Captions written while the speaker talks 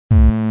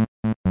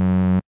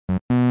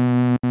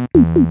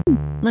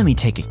Let me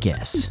take a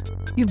guess.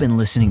 You've been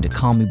listening to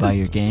Call Me By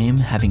Your Game,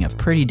 having a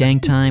pretty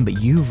dang time,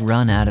 but you've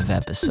run out of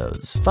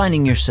episodes,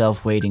 finding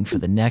yourself waiting for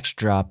the next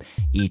drop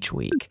each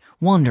week,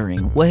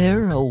 wondering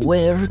where, oh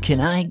where can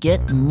I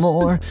get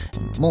more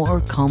and more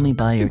Call Me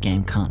By Your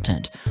Game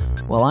content?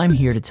 Well, I'm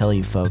here to tell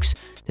you folks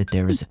that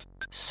there is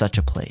such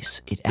a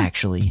place. It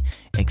actually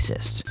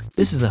exists.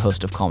 This is the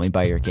host of Call Me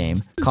By Your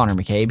Game, Connor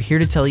McCabe, here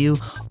to tell you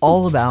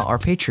all about our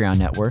Patreon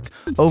network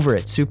over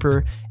at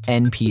Super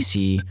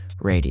NPC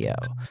Radio.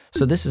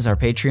 So this is our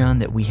Patreon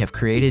that we have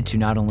created to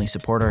not only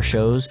support our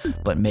shows,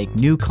 but make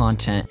new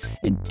content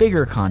and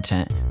bigger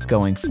content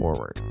going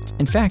forward.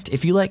 In fact,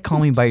 if you like Call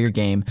Me By Your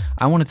Game,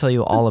 I want to tell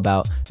you all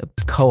about the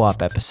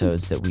co-op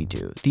episodes that we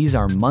do. These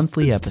are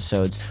monthly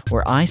episodes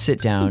where I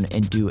sit down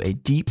and do a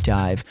deep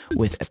dive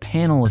with a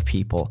panel of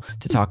people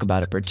to talk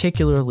about a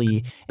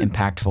particularly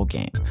impactful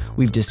game.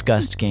 We've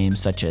discussed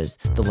games such as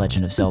The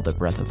Legend of Zelda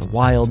Breath of the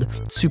Wild,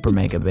 Super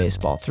Mega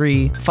Baseball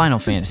 3, Final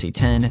Fantasy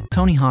X,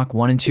 Tony Hawk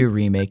 1 and 2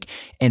 Remake,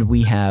 and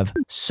we have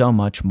so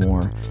much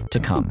more to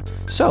come.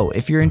 So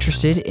if you're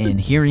interested in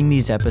hearing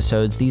these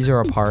episodes, these are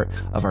a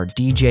part of our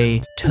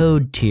DJ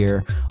Toad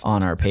tier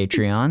on our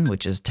Patreon,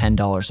 which is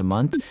 $10 a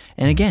month.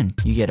 And again,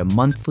 you get a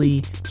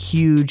monthly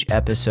huge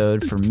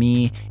episode from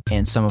me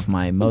and some of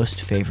my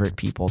most favorite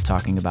people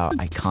talking about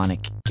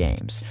iconic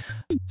games.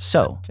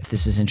 So if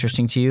this is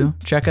interesting to you,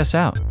 check us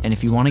out. And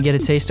if you want to get a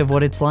taste of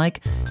what it's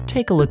like,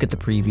 take a look at the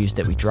previews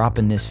that we drop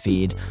in this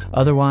feed.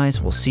 Otherwise,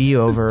 we'll see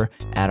you over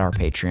at our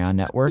Patreon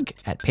network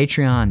at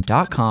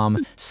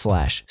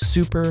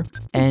patreon.com/Super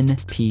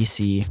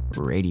NPC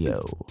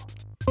Radio.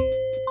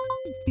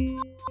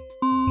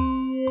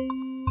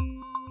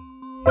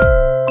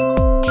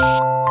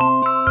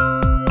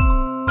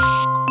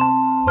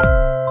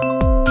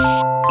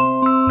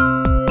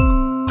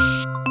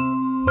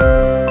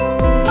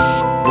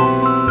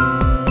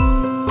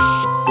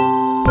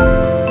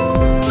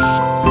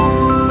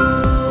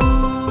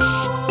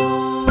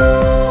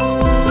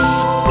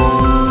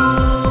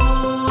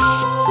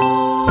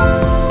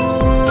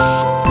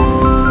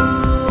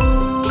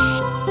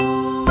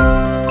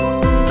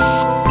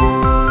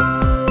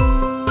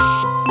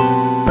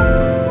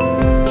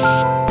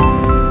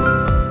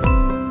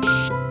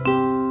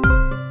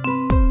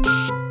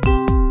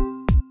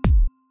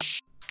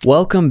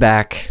 Welcome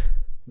back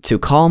to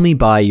Call Me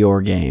By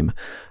Your Game,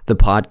 the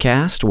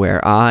podcast where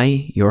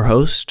I, your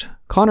host,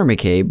 Connor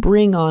McCabe,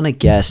 bring on a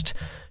guest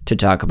to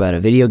talk about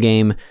a video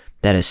game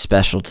that is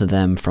special to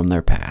them from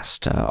their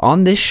past.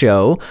 On this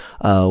show,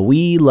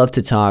 we love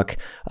to talk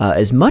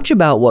as much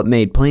about what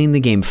made playing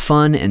the game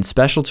fun and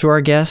special to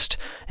our guest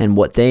and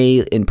what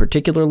they in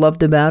particular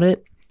loved about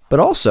it, but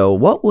also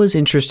what was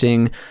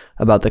interesting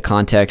about the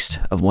context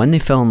of when they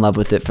fell in love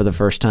with it for the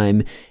first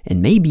time,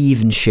 and maybe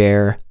even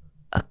share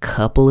a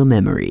couple of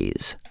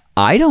memories.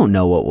 I don't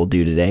know what we'll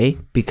do today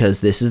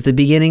because this is the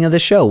beginning of the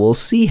show. We'll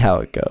see how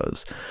it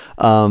goes.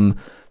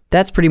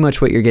 That's pretty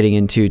much what you're getting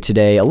into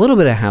today. A little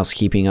bit of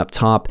housekeeping up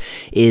top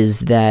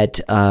is that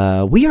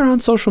we are on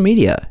social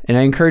media, and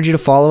I encourage you to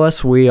follow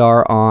us. We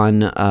are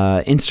on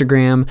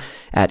Instagram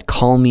at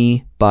Call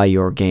Me By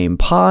Your Game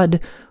Pod.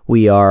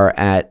 We are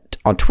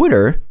on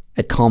Twitter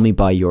at Call Me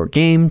By Your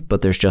Game,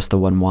 but there's just the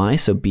one Y,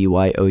 so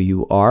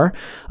BYOUR.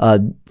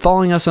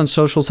 Following us on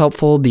social is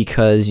helpful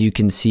because you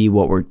can see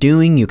what we're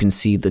doing. You can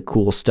see the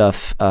cool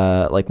stuff,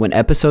 like when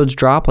episodes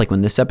drop, like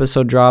when this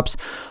episode drops,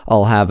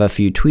 I'll have a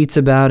few tweets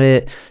about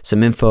it,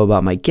 some info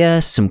about my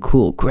guests, some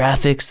cool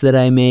graphics that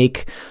I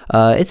make.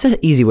 It's an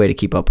easy way to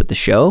keep up with the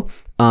show.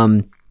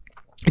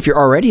 If you're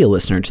already a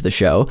listener to the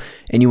show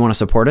and you want to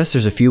support us,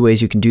 there's a few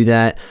ways you can do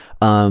that.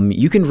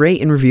 You can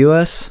rate and review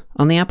us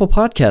on the Apple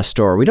Podcast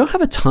Store. We don't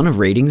have a ton of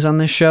ratings on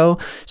this show,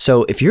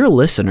 so if you're a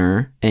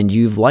listener and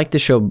you've liked the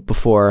show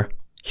before,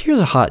 here's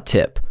a hot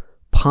tip.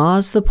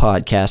 Pause the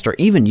podcast, or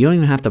even you don't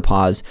even have to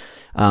pause.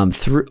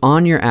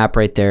 On your app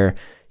right there,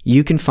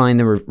 you can find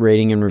the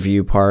rating and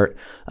review part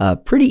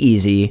pretty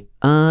easy.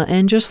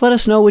 And just let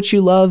us know what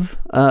you love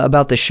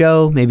about the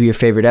show, maybe your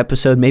favorite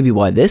episode, maybe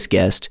why this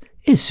guest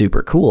is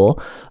super cool.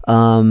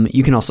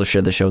 You can also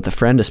share the show with a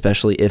friend,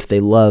 especially if they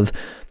love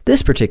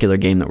this particular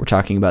game that we're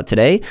talking about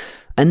today.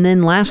 And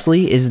then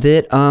lastly is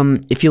that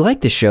if you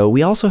like the show,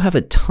 we also have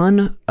a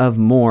ton of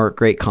more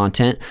great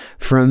content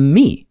from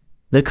me,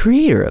 the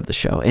creator of the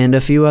show, and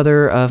a few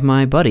other of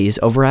my buddies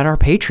over at our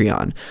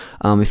Patreon.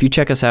 If you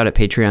check us out at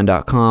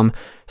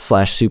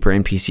patreon.com/Super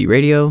NPC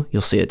Radio,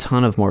 you'll see a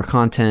ton of more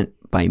content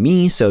by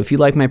me. So if you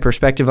like my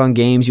perspective on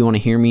games, you want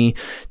to hear me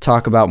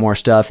talk about more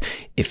stuff,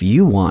 if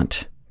you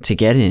want to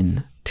get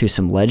in to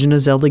some Legend of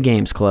Zelda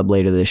Games Club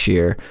later this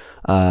year,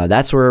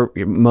 that's where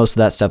most of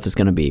that stuff is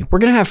going to be. We're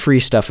going to have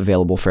free stuff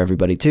available for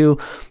everybody too,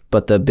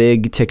 but the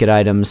big ticket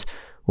items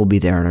will be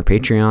there on our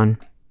Patreon.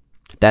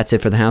 That's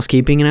it for the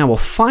housekeeping, and I will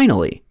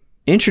finally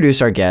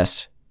introduce our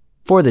guest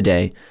for the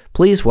day.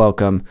 Please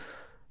welcome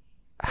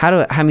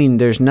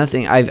there's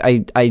nothing,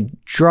 I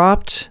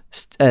dropped,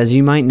 as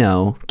you might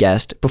know,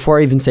 guest, before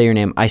I even say your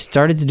name. I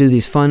started to do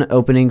these fun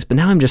openings, but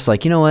now I'm just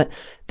like, you know what?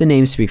 The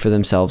names speak for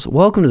themselves.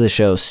 Welcome to the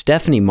show,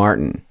 Stephanie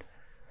Martin.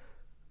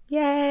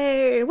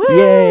 Yay. Woo!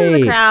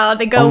 Yay! The crowd,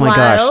 they go Oh my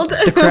wild.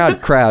 gosh. The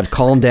crowd,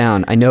 calm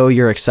down. I know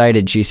you're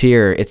excited. She's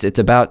here. It's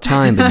about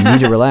time, but you need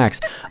to relax.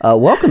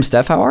 Welcome,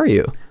 Steph. How are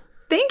you?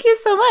 Thank you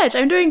so much.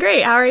 I'm doing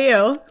great. How are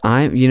you?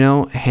 I'm,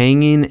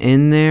 hanging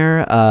in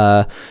there.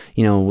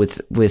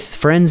 With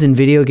friends and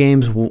video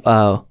games,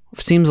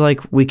 seems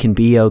like we can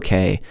be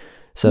okay.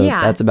 So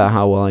that's about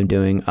how well I'm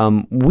doing.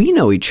 We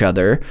know each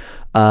other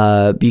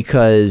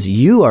because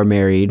you are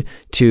married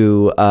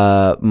to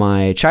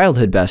my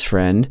childhood best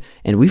friend,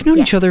 and we've known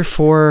each other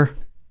for,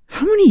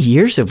 how many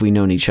years have we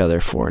known each other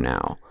for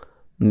now?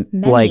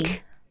 Many.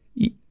 Like,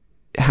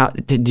 how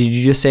did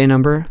you just say a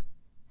number?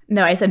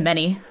 No, I said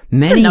many.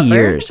 Many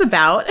years. It's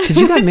about. Because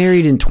you got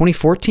married in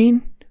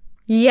 2014?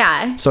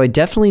 Yeah. So I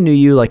definitely knew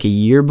you like a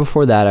year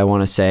before that, I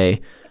want to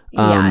say.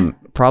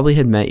 Probably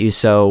had met you.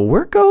 So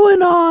we're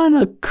going on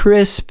a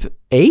crisp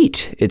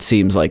 8, it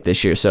seems like,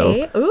 this year. So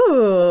 8?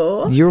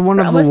 Ooh. You're one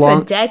of the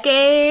almost to a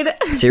decade.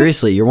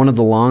 Seriously, you're one of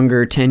the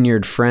longer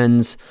tenured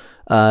friends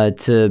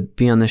to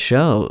be on the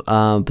show.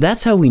 But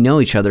that's how we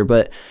know each other.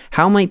 But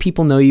how might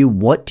people know you?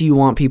 What do you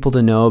want people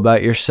to know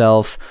about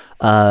yourself?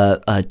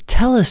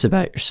 Tell us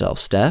about yourself,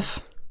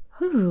 Steph.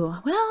 Ooh,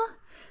 well,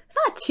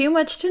 not too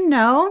much to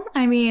know.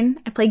 I mean,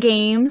 I play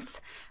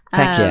games.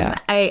 Heck yeah.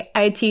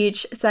 I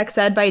teach sex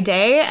ed by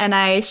day, and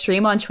I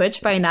stream on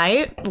Twitch by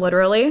night.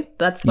 Literally,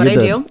 that's what I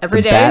do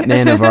every day.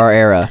 Batman of our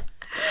era.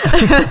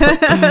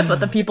 That's what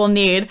the people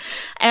need.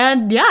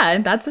 And yeah,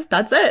 that's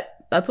it.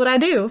 That's what I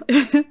do.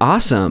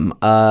 Awesome.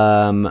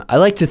 I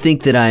like to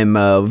think that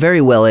I'm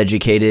very well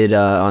educated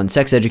on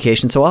sex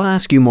education, so I'll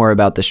ask you more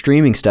about the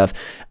streaming stuff,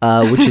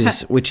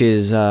 which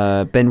is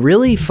been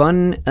really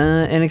fun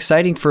and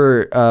exciting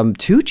for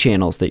 2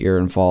 channels that you're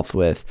involved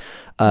with.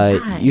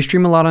 You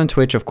stream a lot on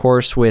Twitch, of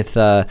course, with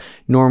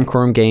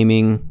Normcore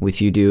Gaming,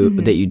 that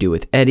you do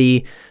with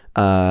Eddie.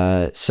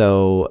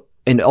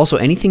 And also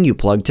anything you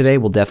plug today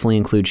will definitely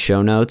include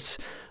show notes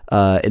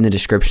in the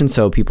description,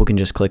 so people can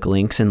just click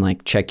links and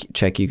like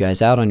check you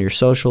guys out on your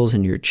socials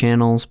and your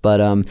channels.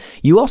 But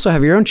you also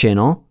have your own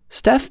channel,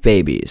 Steph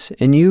Babies,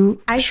 and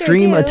you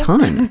stream a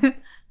ton.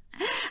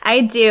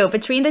 I do.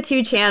 Between the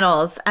 2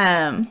 channels,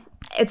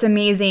 it's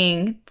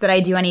amazing that I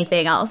do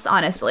anything else,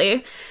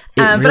 honestly.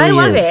 But I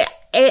love it.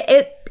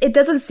 It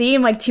doesn't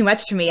seem like too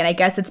much to me, and I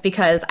guess it's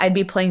because I'd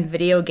be playing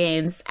video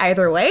games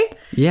either way.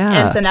 Yeah.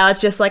 And so now it's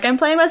just like I'm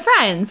playing with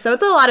friends, so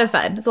it's a lot of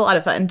fun. It's a lot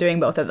of fun doing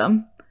both of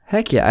them.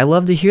 Heck yeah, I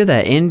love to hear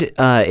that. And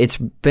it's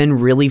been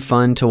really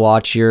fun to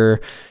watch your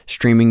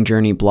streaming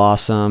journey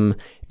blossom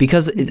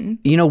because,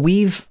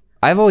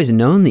 I've always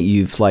known that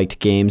you've liked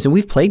games, and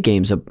we've played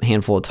games a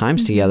handful of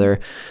times together,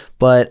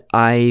 but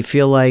I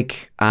feel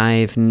like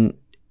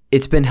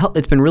it's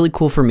been really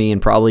cool for me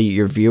and probably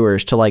your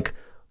viewers to like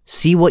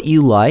see what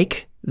you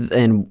like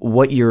and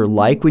what you're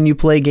like when you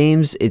play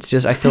games. It's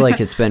just, I feel like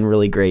it's been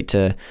really great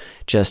to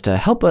just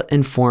help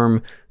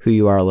inform who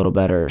you are a little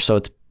better.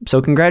 So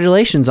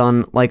congratulations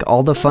on like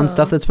all the fun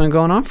stuff that's been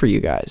going on for you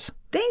guys.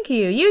 Thank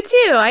you. You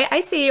too.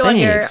 I see you on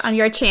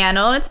your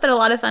channel, and it's been a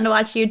lot of fun to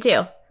watch you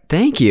too.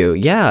 Thank you.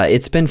 Yeah,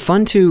 it's been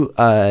fun to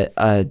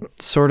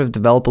sort of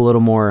develop a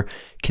little more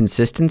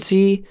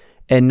consistency,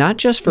 and not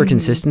just for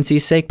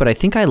consistency's sake, but I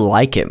think I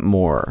like it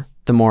more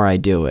the more I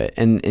do it.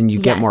 And you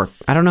get more,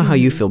 I don't know how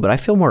you feel, but I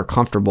feel more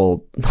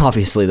comfortable,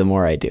 obviously, the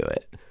more I do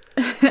it.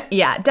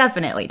 Yeah,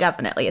 definitely.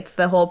 It's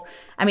the whole,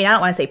 I mean, I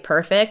don't want to say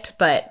perfect,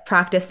 but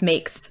practice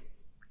makes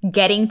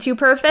getting to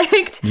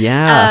perfect.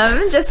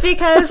 Yeah. Just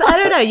because, I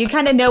don't know, you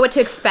kind of know what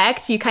to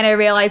expect. You kind of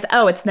realize,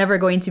 oh, it's never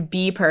going to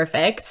be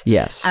perfect.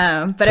 Yes.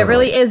 But totally. It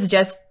really is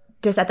just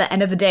at the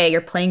end of the day, you're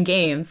playing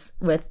games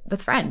with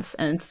friends,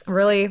 and it's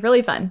really,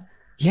 really fun.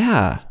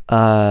 Yeah.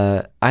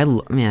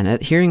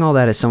 Hearing all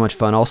that is so much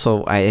fun.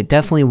 Also, I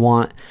definitely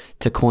want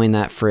to coin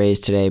that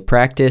phrase today.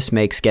 Practice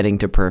makes getting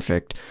to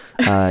perfect.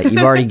 You've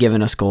already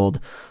given us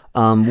gold.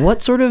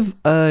 What sort of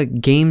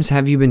games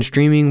have you been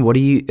streaming? Are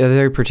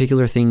there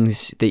particular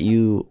things that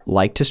you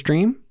like to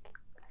stream?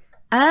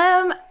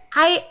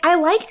 I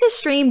like to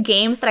stream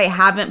games that I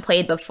haven't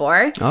played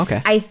before.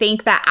 Okay. I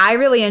think that I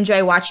really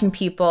enjoy watching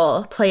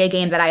people play a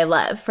game that I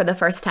love for the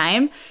first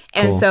time.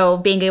 And so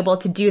being able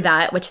to do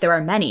that, which there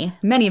are many,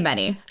 many,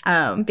 many,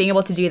 being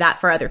able to do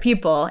that for other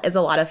people is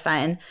a lot of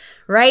fun.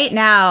 Right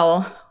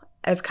now,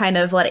 I've kind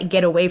of let it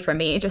get away from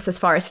me just as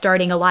far as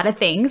starting a lot of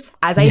things,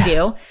 as I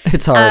do.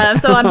 It's hard.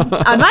 So on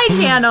my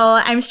channel,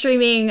 I'm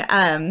streaming,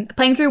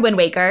 playing through Wind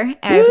Waker.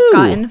 And I've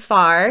gotten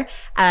far.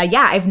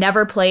 I've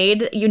never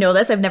played,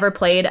 I've never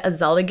played a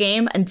Zelda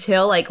game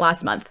until like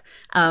last month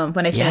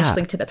when I finished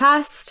Link to the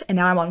Past. And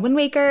now I'm on Wind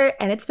Waker,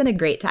 and it's been a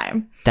great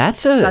time.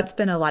 That's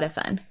been a lot of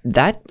fun.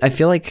 I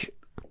feel like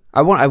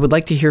I would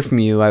like to hear from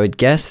you. I would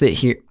guess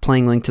that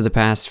playing Link to the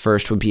Past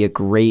first would be a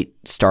great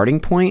starting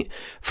point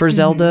for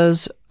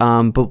Zeldas.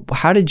 But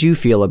how did you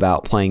feel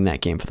about playing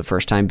that game for the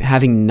first time,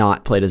 having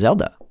not played a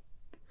Zelda?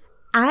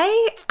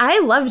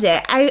 I loved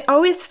it. I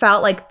always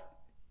felt like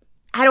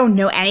I don't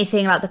know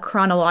anything about the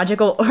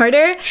chronological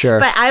order. Sure.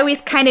 But I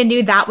always kind of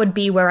knew that would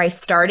be where I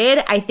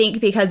started. I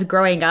think because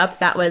growing up,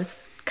 that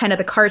was kind of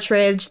the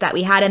cartridge that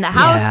we had in the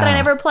house that I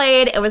never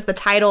played. It was the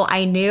title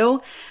I knew.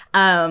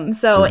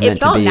 So it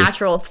felt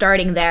natural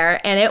starting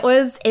there, and it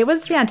was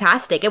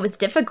fantastic. It was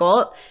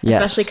difficult,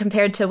 especially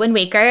compared to Wind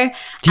Waker.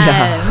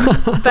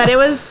 But it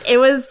was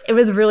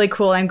really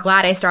cool. I'm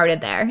glad I started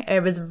there.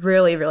 It was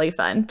really, really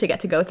fun to get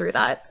to go through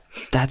that.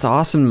 That's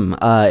awesome.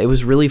 It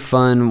was really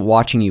fun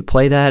watching you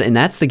play that, and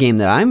that's the game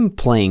that I'm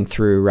playing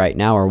through right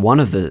now, or one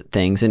of the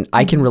things. And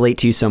I can relate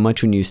to you so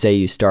much when you say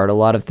you start a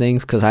lot of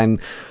things, because I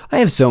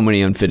have so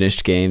many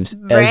unfinished games.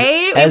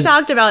 Right? We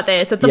talked about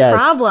this. It's a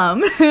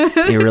problem.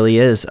 It really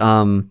is.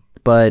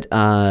 But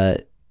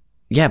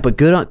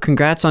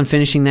congrats on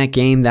finishing that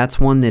game. That's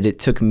one that it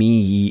took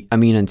me,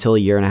 until a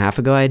year and a half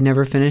ago, I had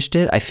never finished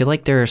it. I feel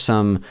like there are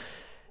some,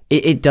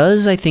 it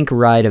does, I think,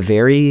 ride a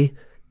very...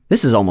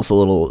 This is almost a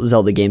little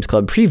Zelda Games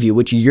Club preview,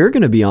 which you're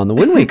going to be on the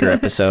Wind Waker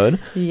episode.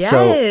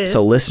 Yes.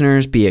 So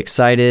listeners, be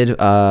excited.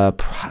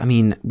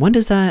 When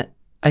does that?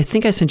 I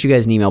think I sent you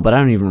guys an email, but I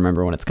don't even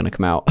remember when it's going to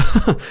come out.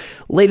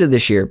 Later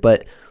this year.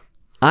 But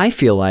I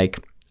feel like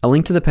A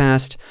Link to the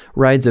Past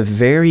rides a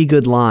very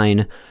good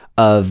line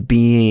of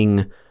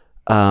being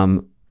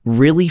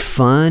really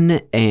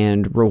fun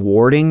and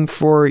rewarding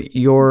for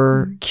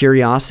your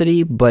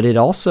curiosity, but it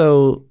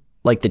also...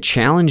 like the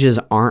challenges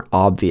aren't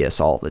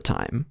obvious all the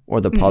time, or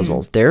the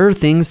puzzles. There are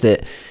things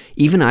that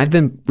even I've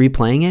been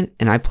replaying it,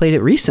 and I played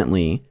it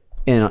recently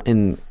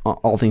in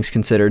all things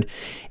considered,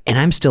 and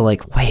I'm still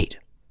like, wait,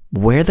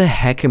 where the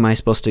heck am I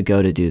supposed to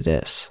go to do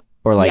this?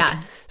 Or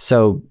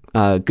so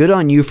good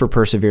on you for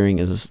persevering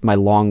is my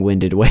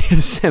long-winded way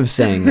of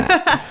saying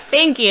that.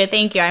 Thank you.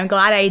 I'm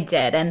glad I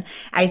did. And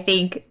I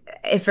think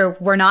if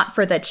it were not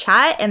for the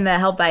chat and the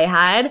help I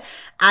had,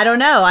 I don't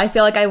know. I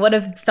feel like I would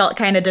have felt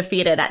kind of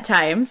defeated at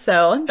times.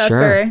 So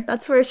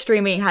that's where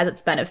streaming has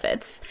its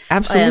benefits.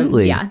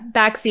 Absolutely.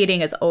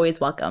 Backseating is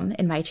always welcome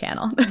in my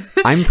channel.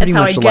 I'm pretty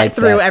much like that. That's how I get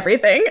through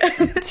everything.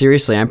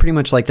 Seriously, I'm pretty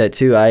much like that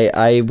too.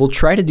 I will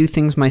try to do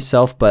things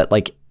myself, but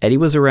like Eddie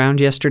was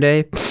around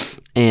yesterday,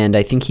 and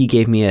I think he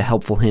gave me a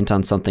helpful hint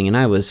on something, and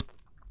I was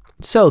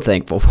so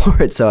thankful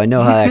for it. So I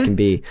know how that can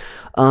be.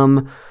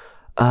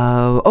 And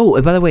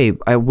by the way,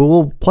 I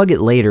will plug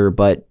it later,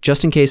 but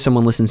just in case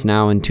someone listens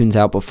now and tunes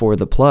out before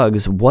the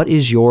plugs, what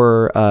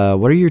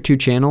are your two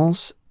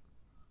channels?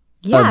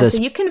 So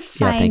you can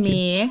find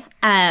me,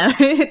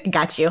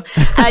 got you.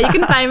 You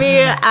can find me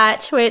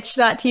at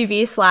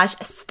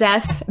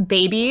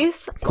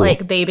twitch.tv/StephBabies, cool.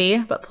 Like baby,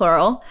 but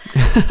plural.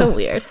 So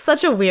weird.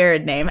 Such a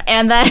weird name.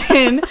 And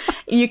then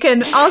you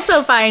can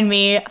also find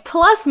me,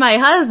 plus my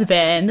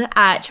husband,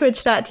 at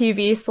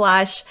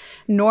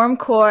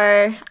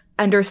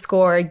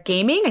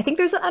twitch.tv/normcore_gaming. I think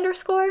there's an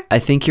underscore. I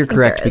think you're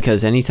correct,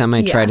 because anytime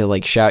I try to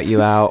like shout you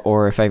out,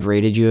 or if I've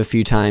rated you a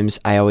few times,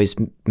 I always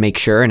make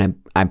sure, and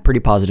I'm pretty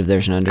positive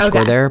there's an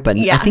underscore there, but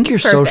I think your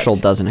social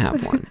doesn't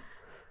have one.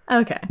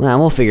 Okay. Well,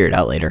 we'll figure it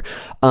out later.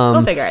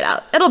 We'll figure it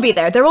out. It'll be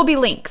there. There will be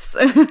links.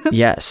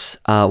 Yes.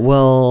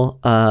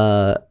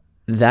 That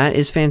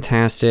is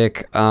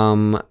fantastic.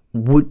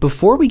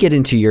 Before we get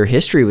into your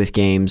history with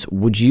games,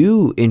 would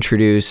you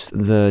introduce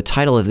the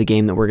title of the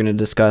game that we're going to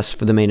discuss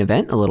for the main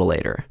event a little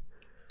later?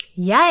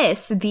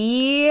 Yes,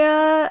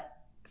 the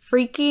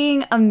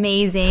freaking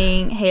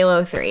amazing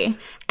Halo 3.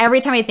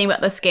 Every time I think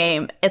about this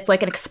game, it's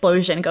like an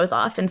explosion goes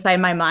off inside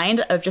my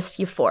mind of just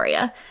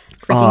euphoria.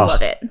 Freaking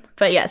love it.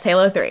 But yes,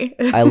 Halo 3.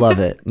 I love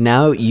it.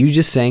 Now, you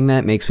just saying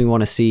that makes me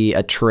want to see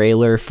a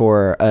trailer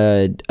for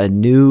a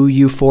new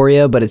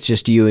Euphoria, but it's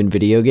just you in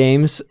video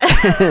games,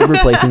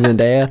 replacing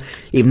Zendaya,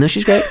 even though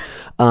she's great.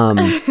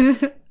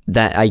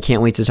 That I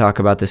can't wait to talk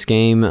about this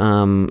game.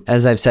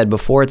 As I've said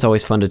before, it's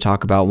always fun to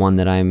talk about one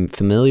that I'm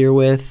familiar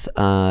with.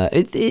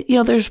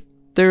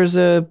 There's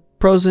a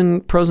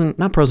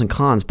not pros and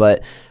cons,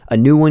 but a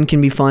new one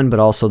can be fun, but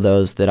also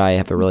those that I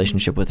have a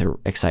relationship with are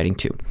exciting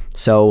too.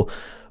 So,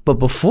 but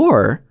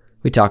before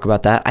we talk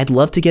about that, I'd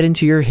love to get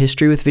into your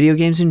history with video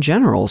games in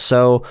general.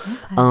 So,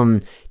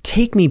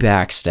 take me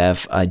back,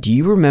 Steph. Do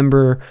you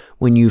remember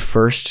when you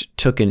first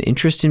took an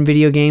interest in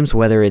video games,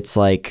 whether it's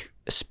like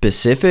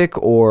specific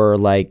or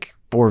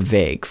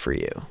vague for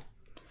you?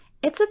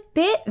 It's a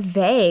bit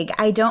vague.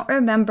 I don't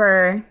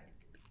remember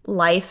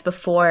life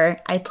before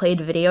I played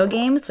video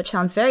games, which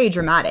sounds very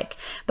dramatic,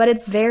 but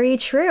it's very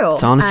true.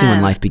 It's honestly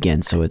when life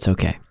begins, so it's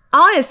okay.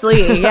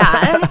 Honestly,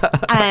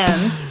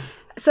 yeah.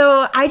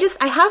 So I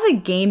have a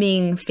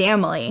gaming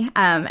family.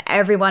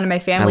 Everyone in my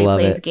family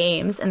plays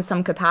games in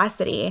some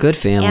capacity. Good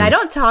family. And I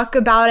don't talk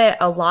about it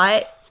a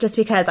lot just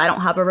because I don't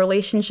have a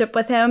relationship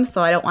with him,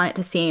 so I don't want it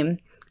to seem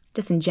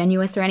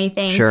disingenuous or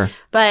anything. Sure.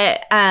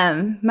 But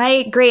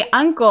my great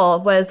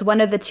uncle was one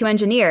of the two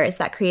engineers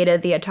that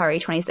created the Atari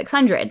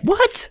 2600.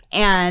 What?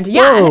 And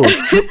yeah.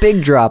 Whoa,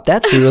 big drop.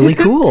 That's really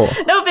cool.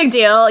 No big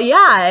deal.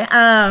 Yeah.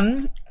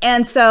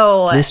 And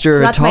so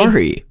Mr.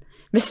 Atari.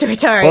 Mr.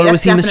 Atari. Or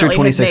was he Mr.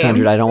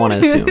 2600? I don't want to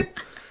assume.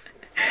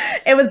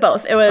 It was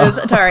both. It was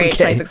Atari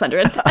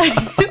 2600.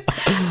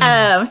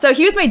 So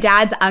he was my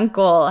dad's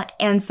uncle.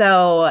 And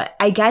so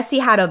I guess he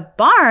had a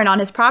barn on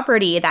his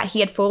property that he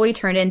had fully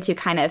turned into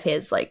kind of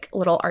his like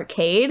little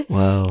arcade.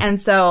 Whoa.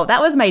 And so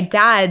that was my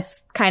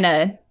dad's kind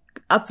of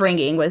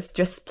upbringing, was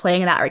just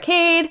playing in that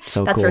arcade.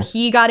 So That's cool. where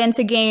he got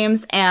into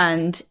games.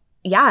 And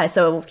yeah,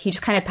 so he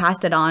just kind of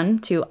passed it on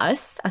to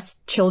us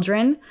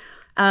children.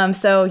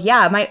 So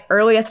yeah, my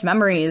earliest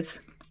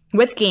memories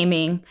with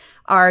gaming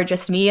are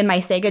just me and my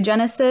Sega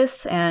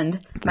Genesis and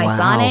my Wow.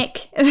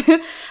 Sonic,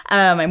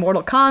 my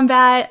Mortal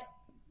Kombat.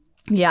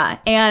 Yeah.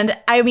 And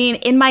I mean,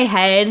 in my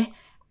head,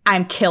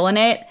 I'm killing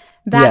it.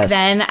 Back Yes.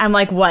 then, I'm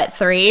like, what,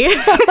 3, 4?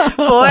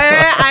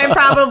 I'm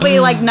probably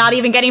like not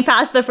even getting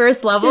past the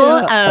first level.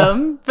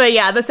 Yeah. But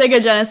yeah, the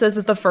Sega Genesis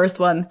is the first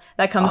one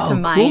that comes to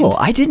mind. Cool.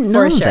 I didn't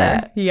for know sure.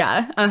 that.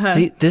 Yeah. Uh-huh.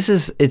 See,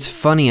 it's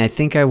funny. I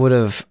think I would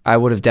have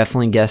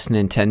definitely guessed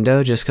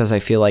Nintendo just because I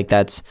feel like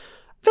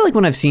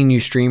when I've seen you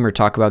stream or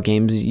talk about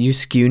games, you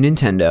skew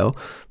Nintendo.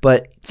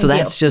 But so Thank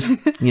that's just,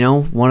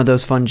 one of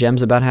those fun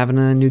gems about having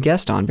a new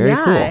guest on. Very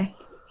cool.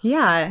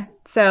 Yeah.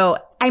 So,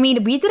 I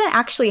mean, we didn't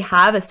actually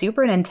have a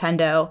Super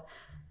Nintendo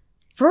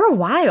for a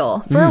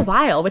while,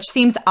 which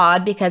seems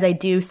odd because I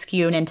do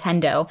skew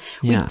Nintendo.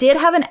 Yeah. We did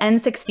have an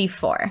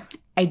N64.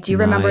 I do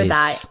remember Nice.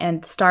 that.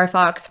 And Star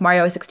Fox,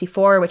 Mario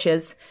 64, which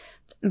is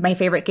my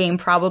favorite game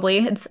probably.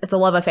 It's a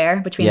love affair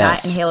between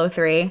Yes. that and Halo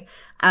 3.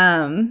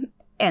 And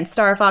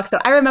Star Fox. So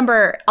I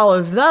remember all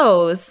of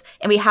those,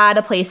 and we had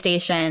a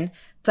PlayStation,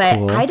 but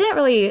Cool. I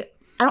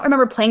don't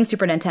remember playing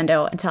Super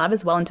Nintendo until I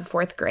was well into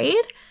 4th grade.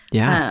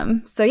 Yeah.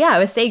 So yeah,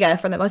 it was Sega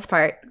for the most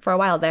part for a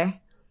while there.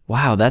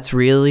 Wow, that's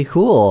really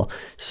cool.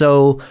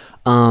 So,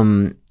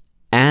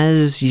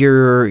 as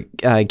you're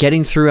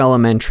getting through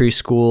elementary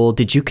school,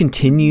 did you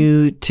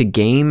continue to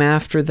game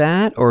after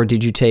that, or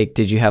did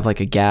you have like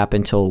a gap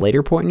until a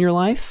later point in your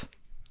life?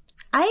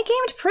 I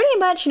gamed pretty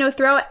much,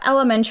 throughout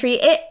elementary.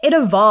 It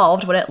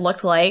evolved what it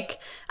looked like.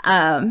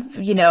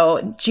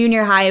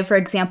 Junior high, for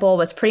example,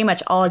 was pretty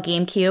much all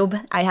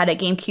GameCube. I had a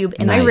GameCube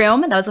in my Nice.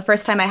 room. That was the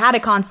first time I had a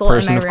console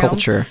Person in of my room.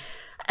 culture.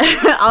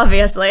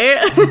 Obviously.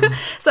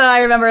 So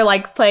I remember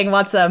like playing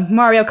lots of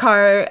Mario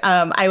Kart.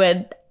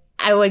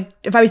 I would,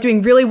 if I was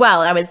doing really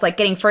well, I was like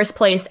getting first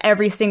place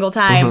every single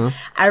time.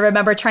 I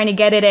remember trying to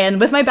get it in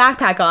with my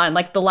backpack on,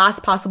 like the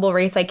last possible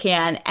race I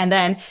can, and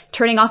then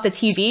turning off the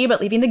TV,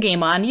 but leaving the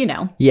game on,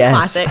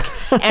 Yes. classic.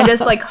 And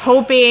just like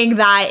hoping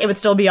that it would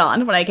still be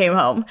on when I came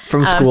home.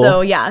 From school.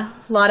 So yeah,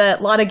 a lot of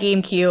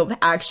GameCube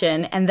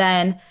action. And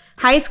then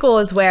high school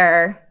is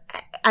where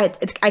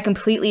I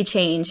completely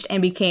changed and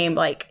became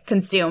like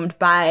consumed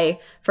by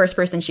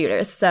first-person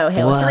shooters. So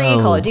Halo 3,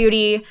 Call of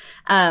Duty.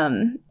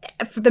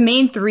 For the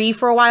main 3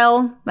 for a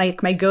while,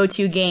 like my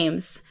go-to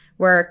games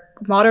were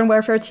Modern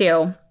Warfare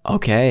 2,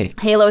 Okay.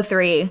 Halo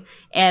 3,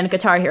 and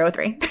Guitar Hero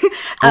 3. Oh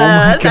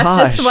my That's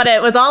gosh. just what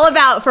it was all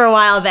about for a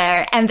while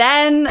there. And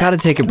then Gotta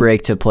take a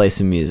break to play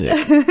some music.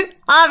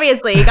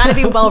 obviously you got to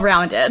be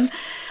well-rounded.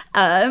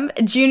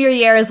 Junior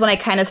year is when I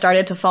kind of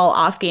started to fall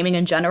off gaming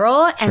in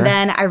general. Sure. And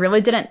then I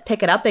really didn't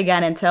pick it up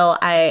again until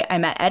I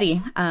met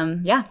Eddie.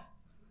 Yeah.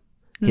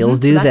 He'll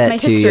do That's that my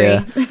to you.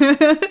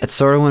 history. That's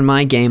sort of when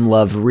my game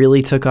love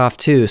really took off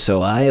too.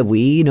 So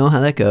we know how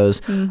that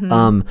goes.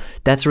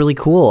 That's really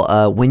cool.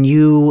 When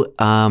you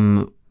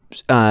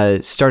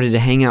started to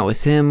hang out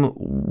with him,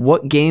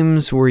 what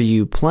games were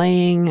you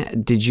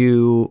playing? Did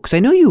you? Because I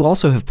know you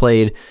also have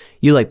played.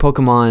 You like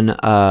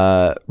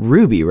Pokemon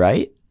Ruby,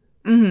 right?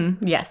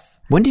 Yes.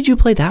 When did you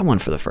play that one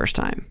for the first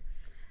time?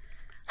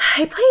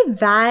 I played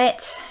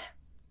that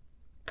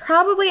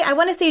probably, I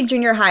want to say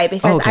junior high,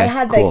 because Okay, I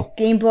had cool.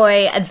 the Game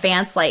Boy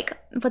Advance,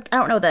 but I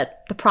don't know the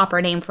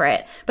proper name for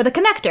it, but the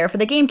connector for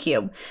the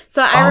GameCube.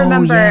 So I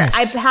remember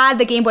yes. I had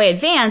the Game Boy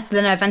Advance,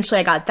 then eventually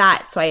I got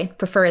that, so I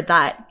preferred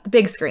that. The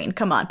big screen,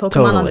 come on,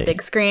 Pokemon on Totally. the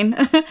big screen.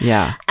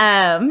 Yeah.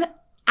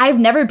 I've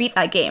never beat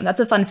that game. That's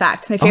a fun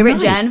fact. My favorite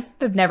nice. gen,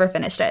 I've never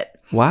finished it.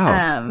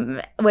 Wow.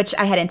 Which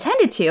I had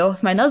intended to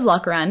with my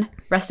Nuzlocke run,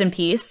 rest in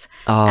peace,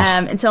 Oh.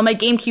 until my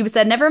GameCube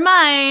said, never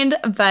mind.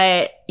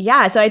 But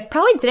yeah, so I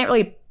probably didn't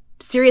really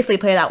seriously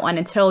play that one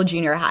until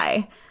junior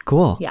high.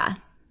 Cool. Yeah.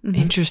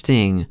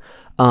 Interesting.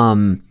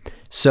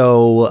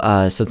 So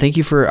thank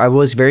you for. I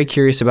was very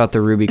curious about the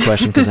Ruby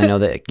question because I know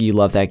that you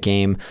love that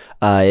game,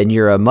 and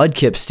you're a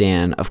Mudkip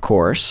stan, of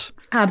course.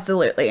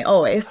 Absolutely.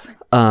 Always.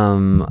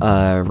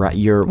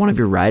 You're one of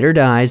your ride or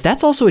dies.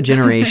 That's also a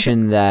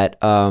generation that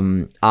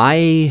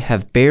I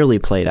have barely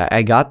played.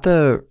 I got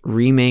the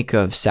remake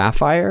of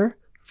Sapphire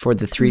for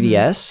the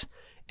 3DS,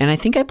 and I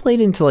think I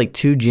played into like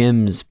 2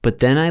 gyms, but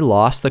then I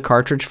lost the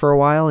cartridge for a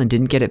while and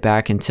didn't get it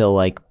back until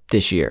like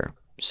this year.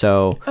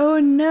 So Oh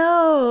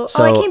no.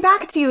 So- it came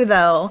back to you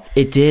though.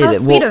 it did. How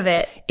sweet of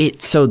it.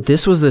 So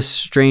this was the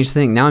strange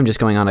thing. Now I'm just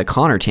going on a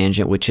Connor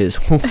tangent, which is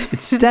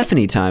it's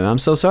Stephanie time. I'm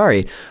so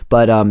sorry.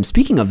 But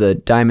speaking of the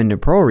Diamond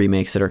and Pearl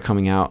remakes that are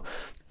coming out,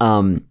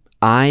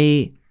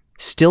 I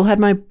still had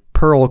my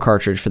Pearl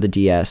cartridge for the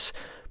DS,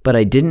 but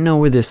I didn't know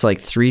where this like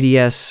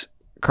 3DS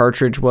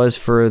cartridge was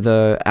for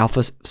the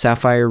Alpha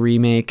Sapphire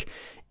remake,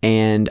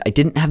 and I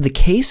didn't have the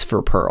case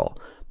for Pearl.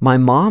 my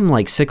mom,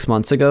 like 6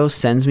 months ago,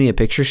 sends me a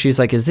picture. She's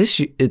like, "Is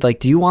this like?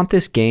 Do you want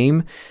this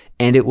game?"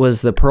 And it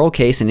was the pearl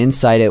case, and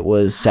inside it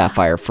was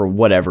sapphire for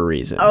whatever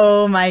reason.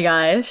 Oh my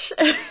gosh!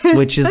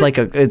 Which is like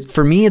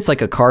for me, it's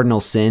like a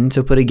cardinal sin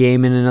to put a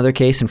game in another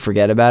case and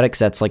forget about it, because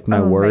that's like my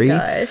worry. My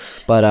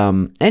gosh. But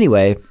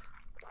anyway,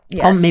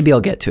 Yes. maybe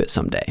I'll get to it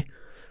someday.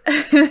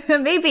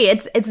 Maybe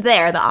it's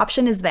there. The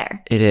option is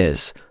there. It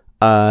is.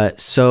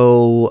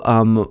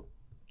 So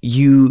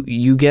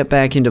you get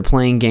back into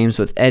playing games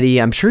with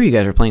Eddie. I'm sure you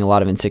guys are playing a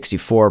lot of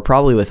N64,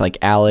 probably with like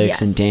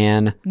Alex and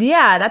Dan.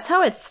 Yeah, that's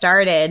how it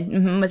started.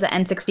 Was at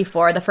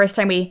N64. The first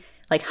time we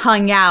like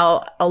hung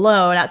out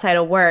alone outside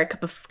of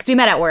work, because we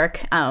met at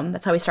work.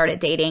 That's how we started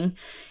dating.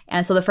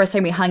 And so the first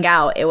time we hung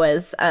out, it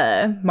was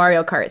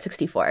Mario Kart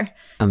 64.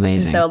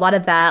 Amazing. And so a lot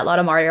of that, a lot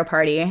of Mario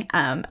Party.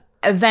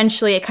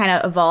 Eventually, it kind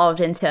of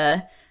evolved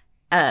into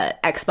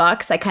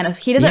Xbox.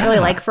 He doesn't really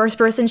like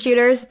first-person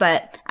shooters,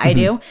 but I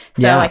do.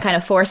 So I kind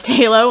of forced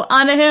Halo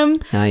onto him.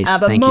 Nice,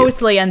 but thank you.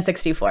 mostly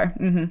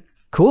N64.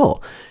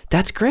 Cool.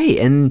 That's great.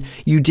 And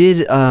you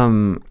did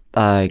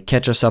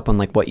catch us up on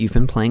like what you've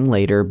been playing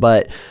later,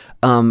 but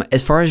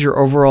as far as your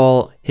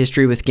overall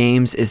history with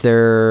games, is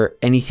there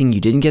anything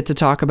you didn't get to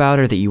talk about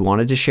or that you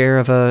wanted to share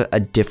of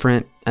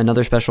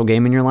another special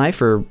game in your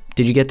life, or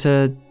did you get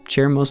to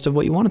share most of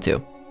what you wanted to?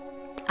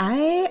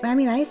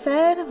 I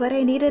said what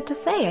I needed to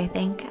say. I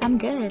think I'm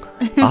good.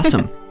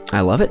 Awesome.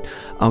 I love it.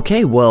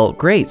 Okay, well,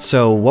 great.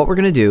 So what we're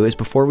going to do is,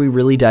 before we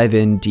really dive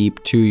in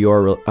deep to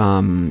your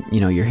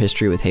your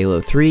history with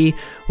Halo 3,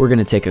 we're going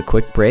to take a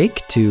quick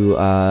break to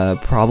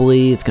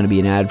probably, it's going to be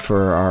an ad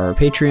for our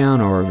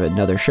Patreon or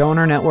another show on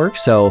our network.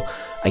 So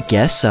I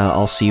guess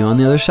I'll see you on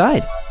the other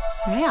side.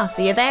 All right, I'll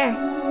see you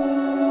there.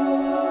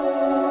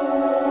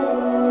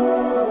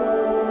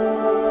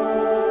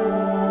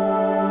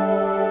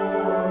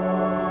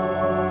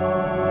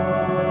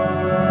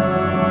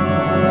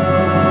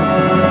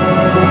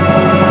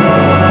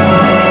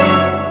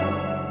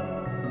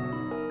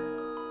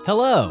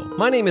 Hello,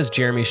 my name is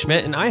Jeremy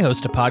Schmidt, and I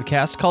host a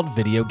podcast called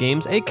Video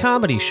Games, a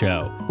Comedy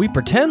Show. We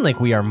pretend like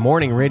we are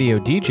morning radio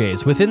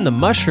DJs within the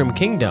Mushroom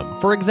Kingdom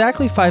for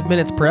exactly 5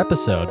 minutes per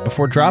episode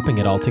before dropping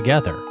it all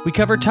together. We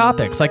cover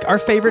topics like our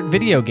favorite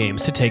video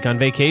games to take on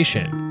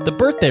vacation, the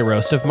birthday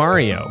roast of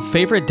Mario,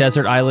 favorite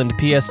Desert Island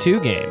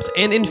PS2 games,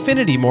 and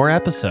infinity more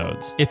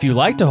episodes. If you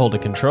like to hold a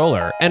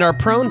controller and are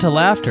prone to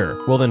laughter,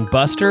 well then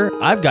Buster,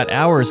 I've got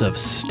hours of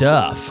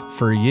stuff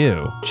for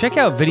you. Check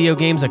out Video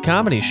Games, a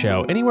Comedy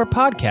Show anywhere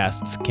podcasts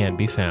can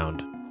be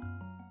found.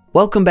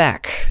 Welcome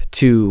back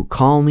to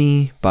Call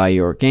Me By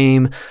Your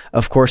Game.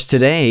 Of course,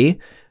 today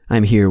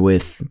I'm here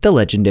with the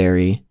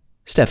legendary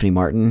Stephanie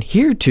Martin,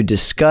 here to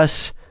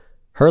discuss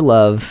her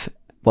love.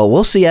 Well,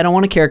 we'll see. I don't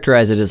want to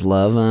characterize it as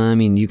love. I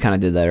mean, you kind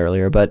of did that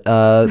earlier, but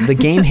the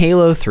game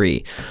Halo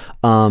 3.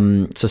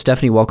 So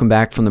Stephanie, welcome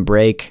back from the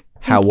break.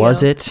 How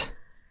was it?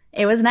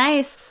 It was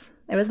nice.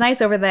 It was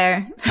nice over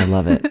there. I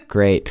love it.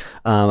 Great.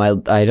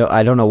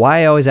 I don't know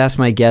why I always ask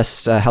my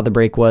guests how the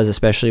break was,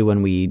 especially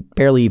when we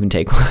barely even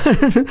take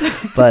one.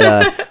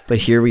 But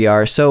here we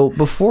are. So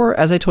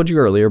as I told you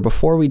earlier,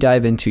 before we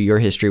dive into your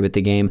history with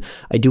the game,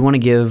 I do want to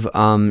give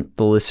the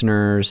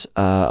listeners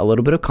a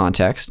little bit of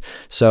context.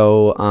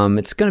 So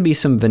it's going to be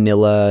some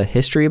vanilla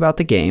history about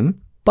the game,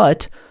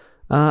 but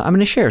I'm going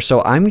to share.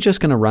 So I'm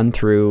just going to run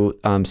through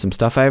some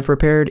stuff I have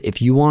prepared.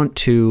 If you want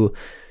to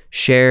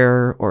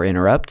share or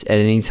interrupt at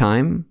any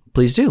time,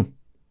 please do.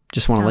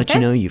 Just want to let you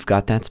know you've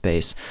got that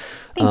space.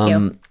 Thank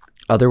you.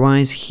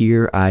 Otherwise,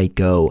 here I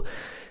go.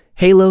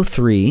 Halo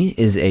 3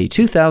 is a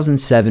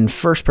 2007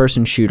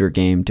 first-person shooter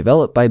game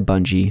developed by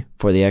Bungie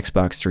for the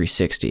Xbox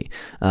 360.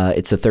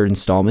 It's the third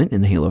installment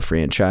in the Halo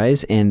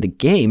franchise, and the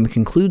game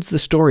concludes the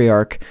story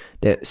arc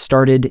that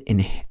started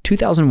in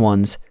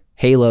 2001's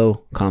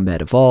Halo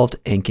Combat Evolved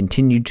and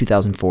continued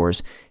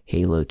 2004's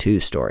Halo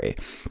 2 story.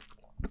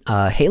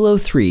 Halo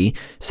 3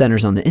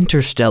 centers on the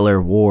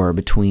interstellar war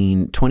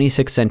between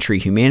 26th century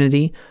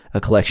humanity, a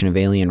collection of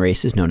alien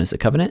races known as the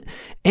Covenant,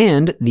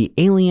 and the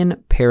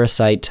alien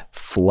parasite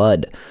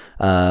Flood.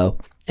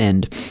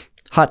 And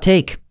hot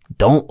take,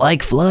 don't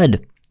like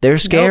Flood. They're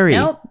scary.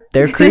 Nope.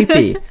 They're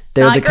creepy.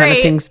 They're Not the kind of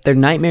great. things, they're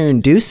nightmare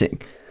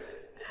inducing.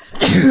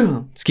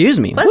 Excuse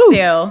me. Bless Woo.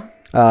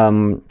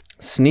 you.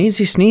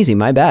 Sneezy,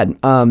 my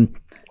bad.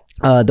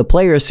 The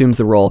player assumes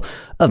the role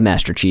of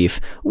Master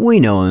Chief. We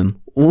know him.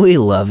 We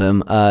love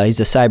him. He's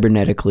a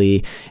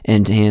cybernetically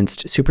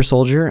enhanced super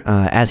soldier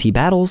as he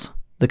battles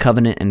the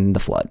Covenant and the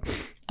Flood.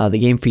 The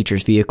game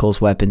features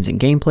vehicles, weapons, and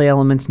gameplay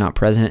elements not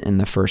present in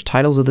the first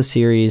titles of the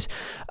series,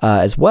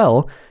 as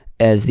well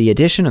as the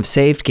addition of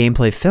saved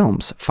gameplay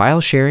films,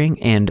 file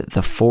sharing, and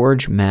the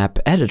Forge map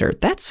editor.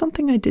 That's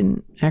something I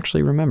didn't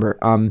actually remember.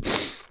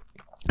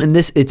 And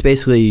it's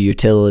basically a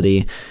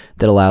utility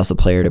that allows the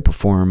player to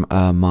perform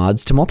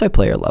mods to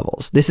multiplayer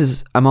levels.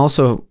 I'm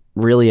also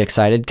really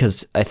excited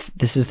because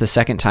this is the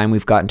second time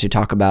we've gotten to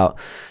talk about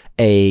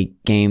a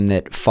game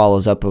that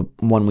follows up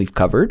one we've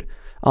covered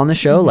on the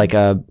show. Like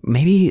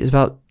maybe it's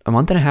about a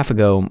month and a half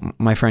ago,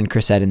 my friend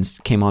Chris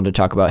Eddins came on to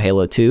talk about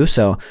Halo 2.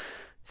 So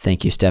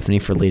Thank you, Stephanie,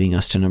 for leading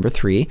us to number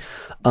 3.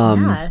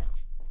 Yeah.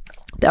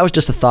 That was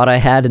just a thought I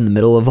had in the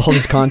middle of all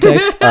this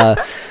context.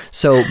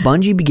 So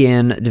Bungie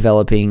began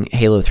developing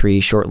Halo 3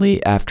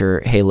 shortly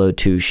after Halo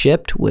 2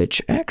 shipped,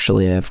 which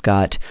actually I've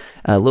got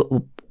a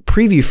little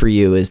preview for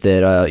you, is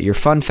that your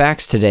fun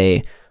facts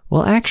today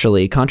will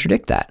actually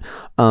contradict that.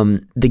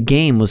 The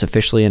game was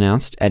officially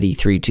announced at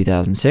E3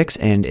 2006,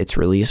 and its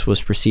release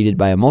was preceded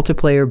by a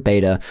multiplayer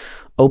beta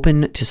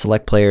open to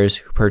select players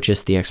who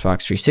purchased the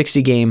Xbox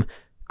 360 game,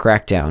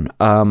 Crackdown.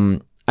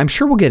 I'm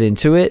sure we'll get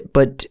into it,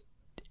 but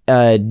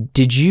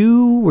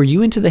were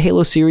you into the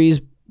Halo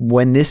series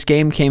when this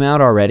game came out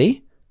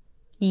already?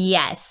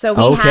 Yes. So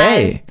we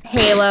had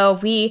Halo.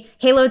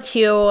 Halo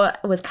 2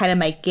 was kind of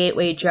my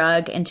gateway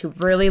drug into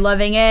really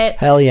loving it.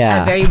 Hell yeah. I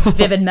have very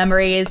vivid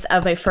memories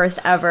of my first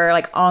ever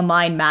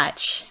online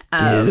match.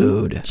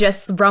 Dude.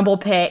 Just Rumble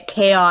Pit,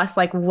 chaos.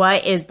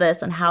 What is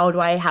this and how do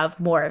I have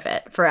more of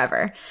it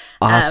forever?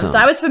 Awesome. So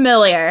I was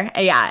familiar.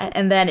 Yeah.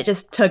 And then it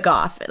just took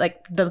off.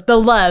 The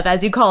love,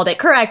 as you called it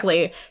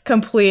correctly,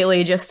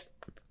 completely just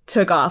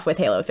took off with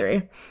Halo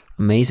 3.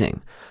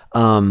 Amazing.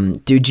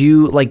 Did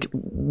you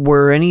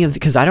were any of,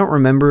 because I don't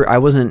remember, I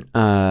was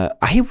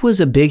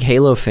a big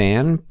Halo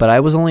fan, but I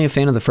was only a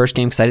fan of the first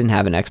game because I didn't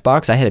have an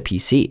Xbox. I had a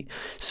PC.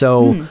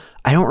 So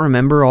I don't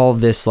remember all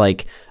of this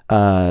multiplayer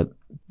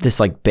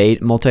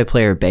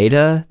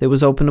beta that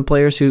was open to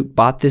players who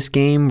bought this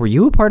game. Were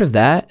you a part of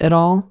that at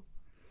all?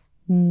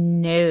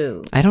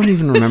 No. I don't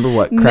even remember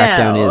what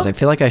Crackdown is. I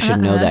feel like I should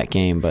know that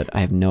game, but I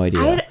have no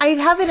idea. I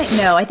haven't.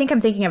 No, I think I'm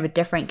thinking of a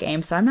different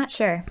game, so I'm not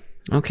sure.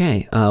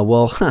 Okay.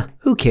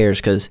 Who cares?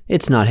 Because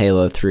it's not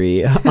Halo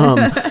 3.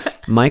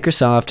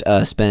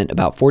 Microsoft spent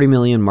about $40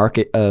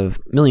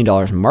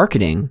 million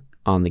marketing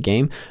on the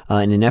game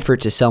in an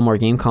effort to sell more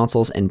game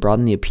consoles and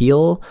broaden the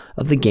appeal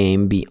of the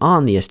game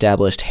beyond the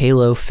established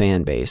Halo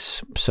fan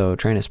base. So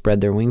trying to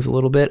spread their wings a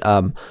little bit.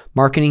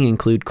 Marketing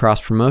include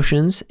cross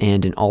promotions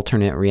and an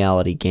alternate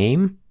reality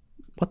game.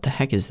 What the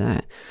heck is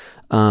that?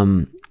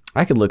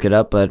 I could look it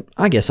up, but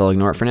I guess I'll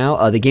ignore it for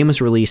now. The game was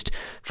released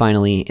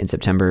finally in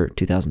September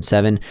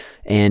 2007,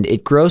 and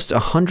it grossed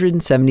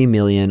 $170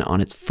 million on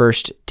its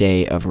first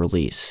day of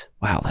release.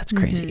 Wow, that's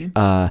crazy.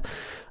 And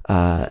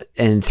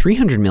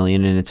 $300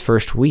 million in its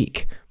first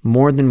week.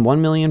 More than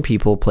 1 million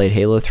people played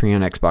Halo 3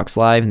 on Xbox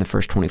Live in the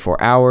first 24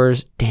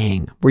 hours.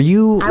 Dang. Were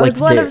you I was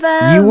one there? Of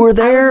them. You were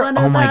there? I was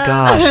one of my them.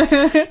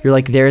 gosh.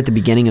 You're there at the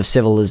beginning of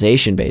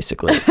civilization,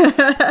 basically.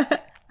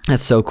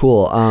 That's so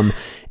cool.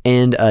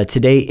 And to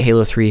date,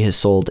 Halo 3 has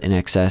sold in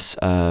excess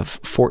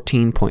of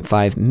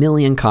 14.5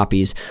 million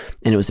copies,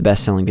 and it was the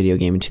best-selling video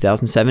game in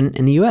 2007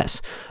 in the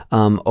US.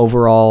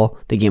 Overall,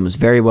 the game was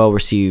very well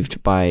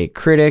received by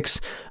critics,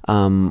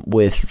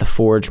 with the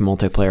Forge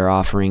multiplayer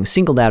offering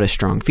singled out as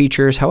strong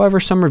features. However,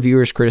 some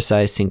reviewers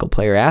criticized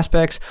single-player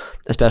aspects,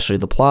 especially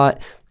the plot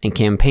and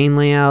campaign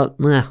layout.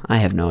 I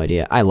have no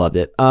idea. I loved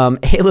it.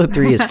 Halo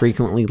 3 is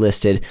frequently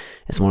listed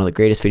as one of the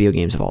greatest video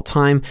games of all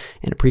time,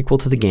 and a prequel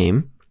to the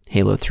game,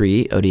 Halo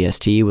 3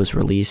 ODST, was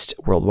released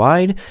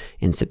worldwide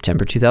in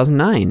September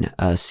 2009.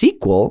 A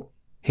sequel,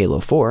 Halo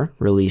 4,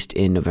 released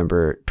in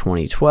November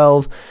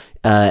 2012.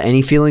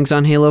 Any feelings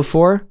on Halo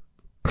 4?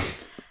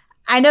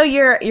 I know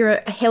you're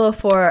a Halo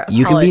 4 apologist.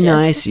 You can be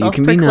nice. You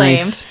can be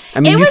nice. I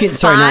mean, you can.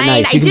 Sorry, not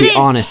nice. You can be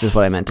honest, is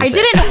what I meant to say.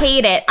 I didn't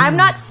hate it. I'm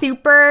not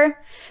super.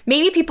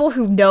 Maybe people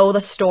who know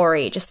the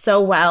story just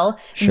so well,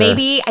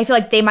 maybe I feel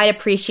like they might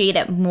appreciate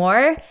it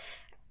more.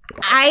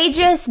 I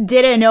just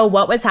didn't know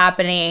what was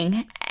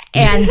happening.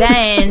 And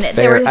then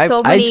there were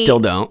so many. I still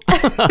don't.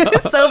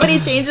 So many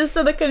changes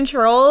to the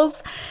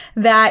controls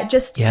that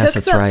just took.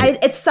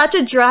 It's such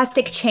a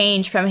drastic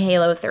change from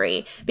Halo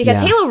 3 because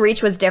Halo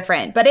Reach was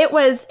different, but it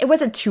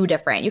wasn't too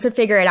different. You could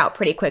figure it out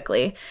pretty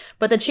quickly.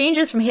 But the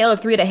changes from Halo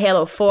 3 to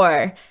Halo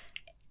 4,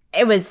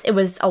 it was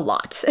a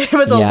lot. It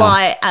was a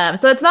lot.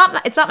 So it's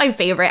not my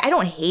favorite. I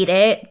don't hate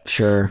it.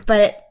 Sure.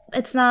 But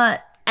it's not.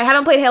 I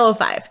haven't played Halo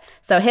 5.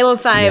 So Halo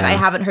 5, I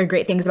haven't heard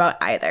great things about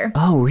either.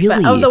 Oh,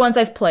 really? But of the ones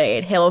I've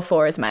played, Halo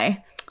 4 is my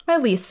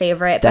least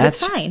favorite. But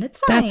it's fine. It's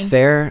fine. That's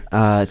fair.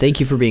 Thank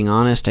you for being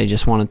honest. I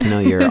just wanted to know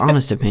your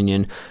honest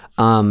opinion.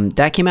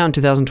 That came out in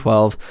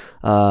 2012,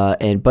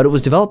 but it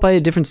was developed by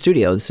a different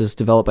studio. This is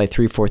developed by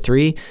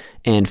 343.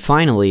 And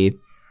finally,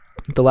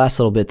 the last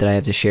little bit that I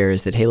have to share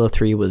is that Halo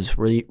 3 was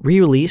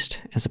re-released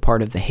as a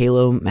part of the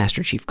Halo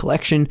Master Chief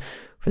Collection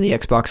for the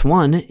Xbox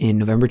One in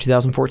November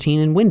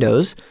 2014 and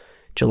Windows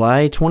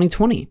July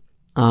 2020.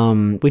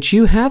 Which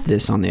you have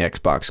this on the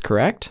Xbox,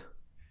 correct?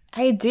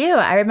 I do.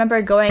 I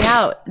remember going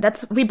out.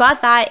 We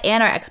bought that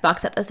and our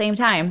Xbox at the same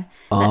time.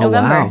 Oh,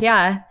 November. wow.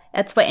 Yeah.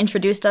 That's what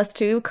introduced us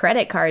to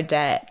credit card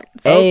debt,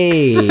 folks.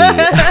 Hey!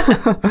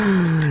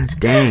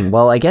 Dang.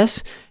 Well, I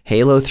guess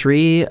Halo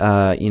 3,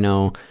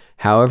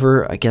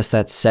 however, I guess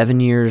that's 7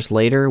 years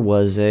later,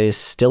 was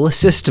still a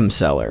system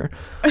seller.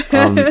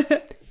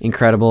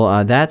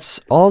 Incredible. That's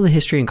all the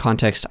history and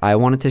context I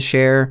wanted to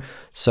share.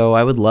 So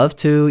I would love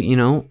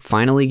to,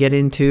 finally get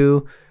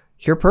into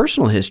your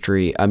personal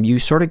history. You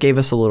sort of gave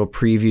us a little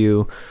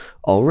preview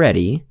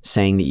already,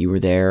 saying that you were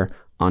there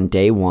on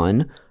day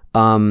one.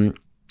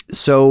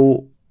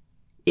 So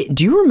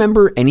do you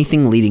remember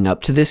anything leading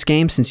up to this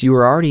game? Since you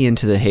were already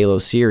into the Halo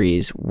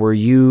series, were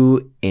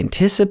you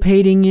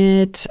anticipating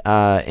it?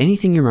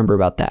 Anything you remember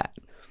about that?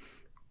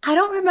 I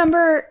don't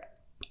remember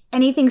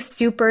anything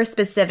super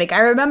specific. I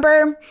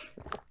remember,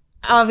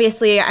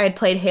 obviously, I had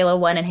played Halo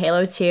 1 and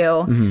Halo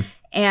 2,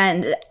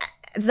 and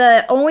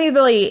the only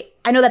really,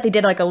 I know that they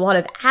did like a lot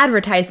of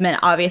advertisement,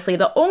 obviously.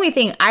 The only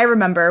thing I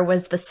remember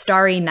was the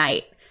Starry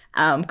Night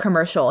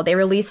commercial. They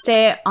released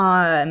it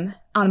on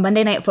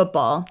Monday Night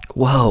Football.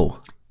 Whoa.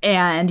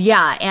 And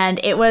yeah, and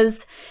it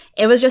was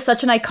just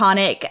such an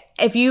iconic,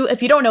 if you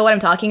don't know what I'm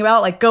talking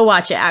about, like go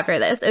watch it after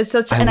this. It's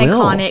such an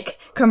iconic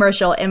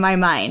commercial in my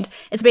mind.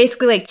 It's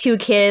basically like two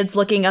kids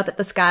looking up at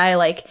the sky,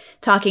 like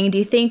talking, do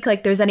you think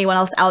like there's anyone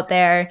else out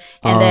there?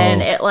 And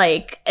then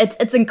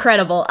it's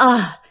incredible.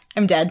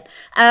 I'm dead.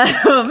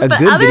 A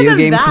good video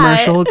game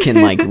commercial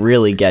can like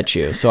really get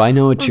you. So I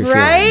know what you're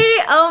feeling.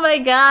 Right? Oh my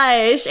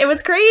gosh. It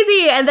was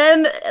crazy. And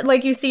then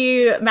like you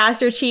see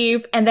Master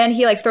Chief and then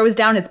he like throws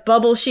down his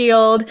bubble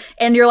shield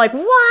and you're like,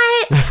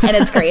 what? And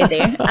it's crazy.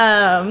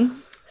 That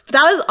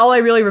was all I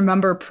really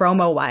remember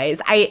promo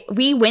wise.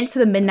 We went to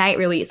the midnight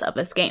release of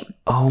this game.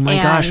 Oh my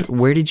gosh.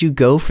 Where did you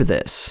go for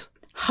this?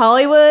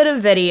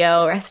 Hollywood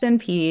Video. Rest in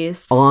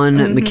peace. On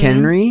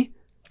McHenry?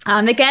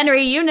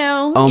 McHenry, you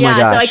know. Oh my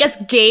gosh. So I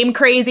guess Game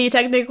Crazy,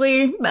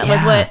 technically. That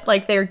was what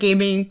like their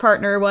gaming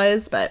partner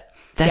was, but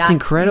that's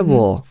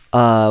incredible.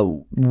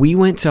 We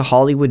went to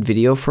Hollywood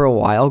Video for a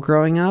while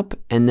growing up,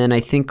 and then I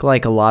think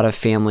like a lot of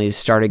families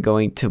started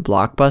going to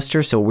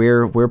Blockbuster, so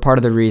we're part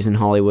of the reason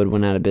Hollywood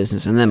went out of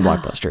business, and then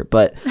Blockbuster.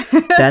 But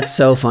that's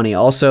so funny.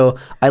 Also,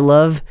 I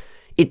love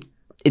it.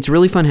 It's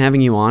really fun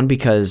having you on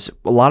because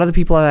a lot of the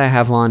people that I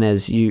have on,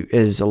 as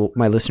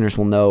my listeners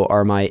will know,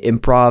 are my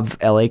improv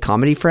LA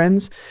comedy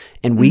friends,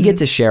 and we get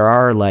to share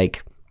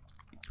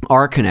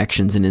our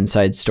connections and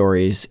inside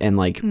stories and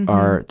like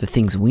the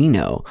things we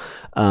know.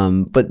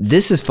 But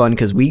this is fun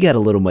because we get a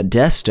little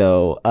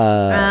Modesto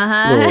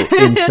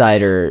little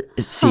insider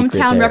secret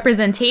hometown there.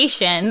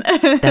 Representation.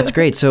 That's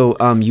great. So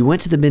you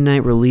went to the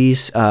midnight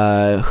release.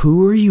 Who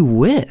were you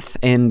with?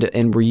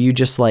 And were you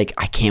just like,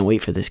 I can't wait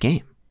for this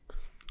game?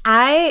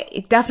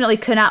 I definitely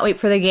could not wait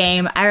for the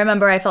game. I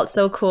remember I felt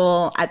so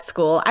cool at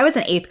school. I was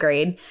in 8th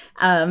grade,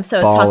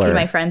 so talking to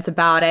my friends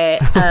about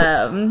it,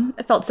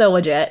 it felt so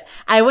legit.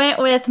 I went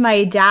with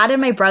my dad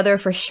and my brother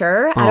for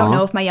sure. I don't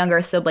know if my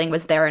younger sibling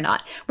was there or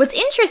not. What's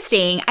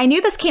interesting, I knew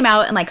this came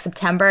out in like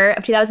September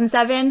of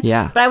 2007,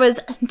 but I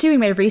was doing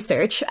my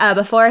research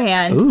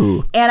beforehand,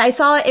 and I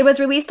saw it was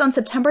released on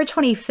September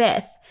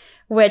 25th,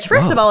 which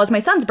first of all is my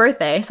son's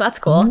birthday, so that's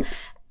cool.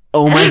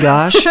 Oh my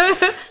gosh.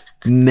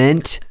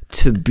 Meant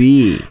to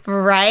be.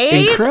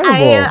 Right? Incredible.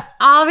 I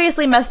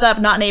obviously messed up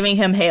not naming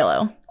him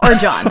Halo. Or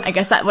John. I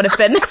guess that would have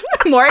been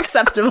more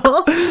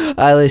acceptable.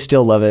 I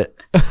still love it.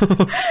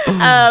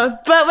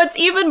 But what's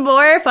even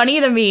more funny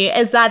to me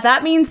is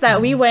that means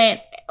that we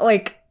went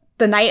like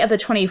the night of the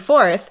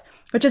 24th,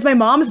 which is my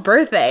mom's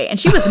birthday, and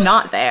she was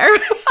not there.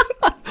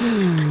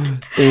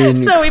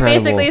 So we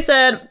basically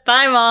said,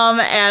 bye, Mom,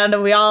 and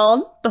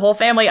the whole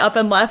family up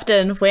and left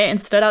and went and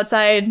stood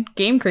outside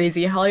Game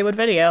Crazy Hollywood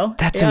Video.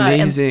 That's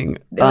amazing.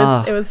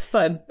 It was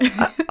fun.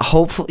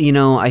 Hopefully,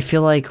 I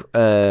feel like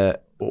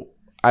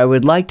I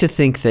would like to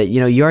think that,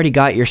 you already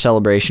got your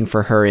celebration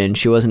for her in.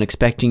 She wasn't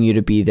expecting you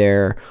to be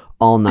there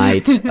all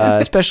night,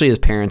 especially as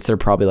parents. They're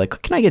probably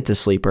like, can I get to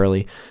sleep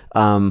early?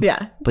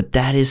 But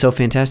that is so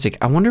fantastic.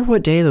 I wonder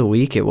what day of the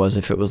week it was.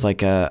 If it was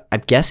like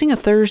I'm guessing a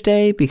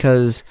Thursday,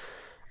 because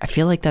I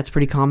feel like that's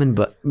pretty common,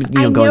 but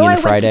going into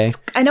Friday.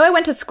 I know I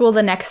went to school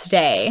the next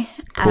day.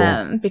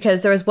 Cool.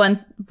 Because there was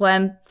one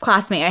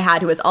classmate I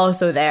had who was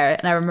also there,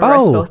 and I remember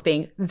us both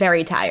being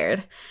very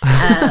tired.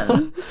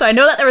 So I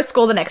know that there was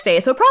school the next day,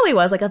 so it probably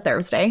was like a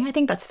Thursday. I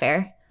think that's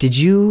fair. Did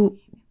you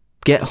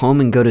get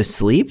home and go to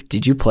sleep?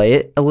 Did you play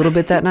it a little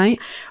bit that night?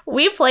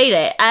 We played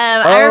it.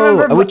 I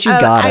remember what you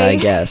got, I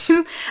guess.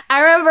 I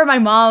remember my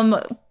mom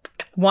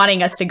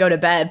wanting us to go to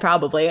bed,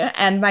 probably,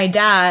 and my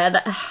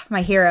dad,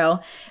 my hero,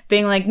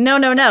 being like, no,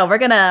 we're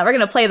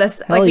gonna play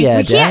this. Hell like yeah,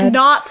 we can't Dad.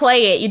 not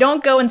play it. You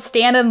don't go and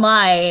stand in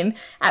line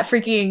at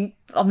freaking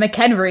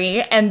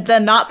McHenry and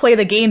then not play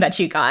the game that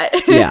you got.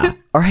 Yeah.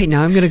 All right,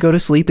 now I'm gonna go to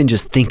sleep and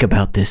just think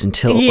about this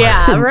until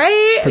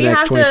right. for the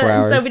next 24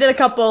 hours. So we did a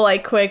couple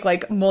like quick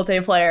like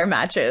multiplayer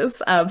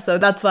matches. So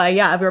that's why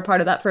we were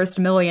part of that first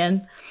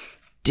million.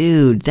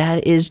 Dude,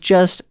 that is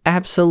just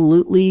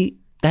absolutely.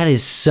 That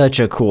is such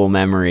a cool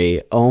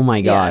memory. Oh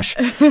my gosh.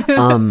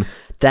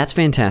 That's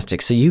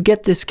fantastic. So you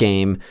get this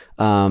game.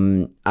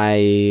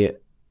 I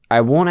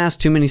won't ask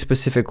too many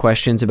specific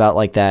questions about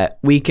like that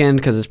weekend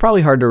because it's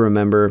probably hard to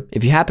remember.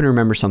 If you happen to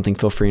remember something,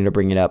 feel free to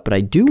bring it up. But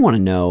I do want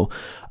to know,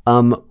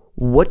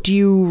 what do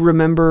you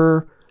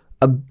remember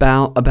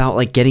about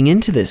like getting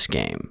into this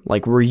game?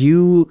 Like, were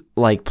you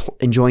like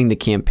enjoying the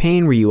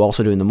campaign? Were you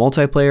also doing the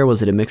multiplayer?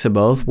 Was it a mix of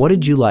both? What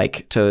did you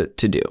like to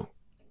do?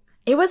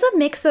 It was a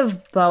mix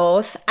of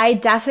both. I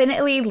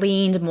definitely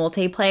leaned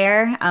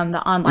multiplayer,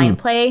 the online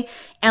play.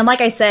 And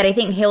like I said, I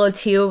think Halo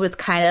 2 was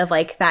kind of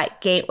like that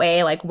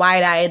gateway, like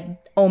wide-eyed,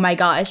 oh my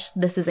gosh,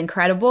 this is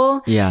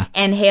incredible. Yeah.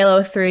 And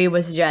Halo 3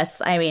 was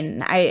just, I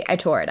mean, I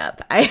tore it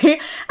up. I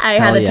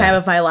had the time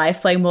of my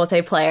life playing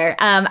multiplayer.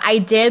 I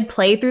did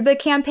play through the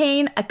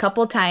campaign a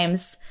couple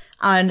times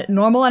on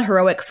normal and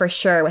heroic for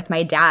sure with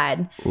my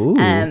dad. Ooh.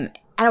 I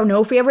don't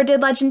know if we ever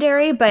did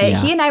Legendary, but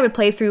he and I would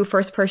play through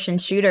first-person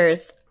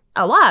shooters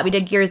a lot. We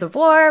did Gears of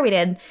War. We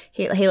did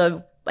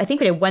Halo. I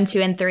think we did 1,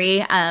 2, and 3.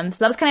 So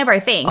that was kind of our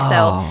thing.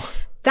 So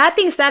that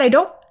being said, I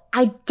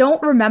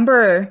don't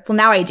remember. Well,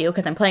 now I do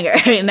because I'm playing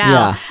it right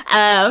now.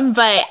 Yeah.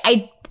 But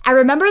I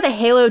remember the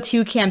Halo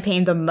 2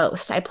 campaign the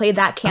most. I played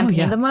that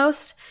campaign the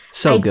most.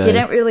 So good. I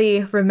didn't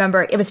really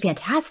remember. It was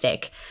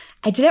fantastic.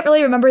 I didn't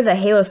really remember the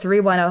Halo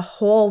 3 one a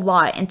whole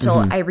lot until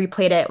I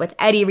replayed it with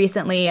Eddie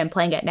recently and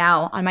playing it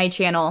now on my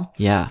channel.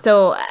 Yeah.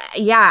 So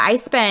I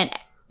spent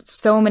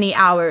so many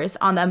hours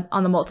on the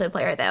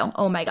multiplayer though.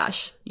 Oh my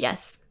gosh.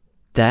 Yes.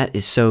 That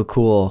is so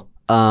cool.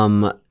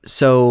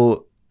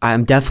 So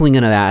I'm definitely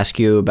going to ask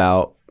you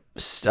about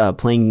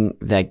playing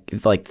that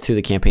like through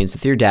the campaigns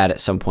with your dad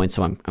at some point.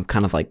 So I'm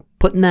kind of like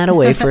putting that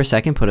away for a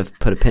second, put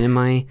a pin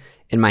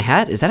in my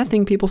hat. Is that a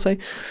thing people say?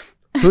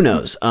 Who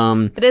knows?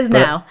 It is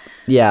now.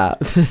 Yeah.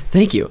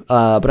 Thank you.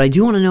 But I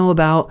do want to know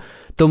about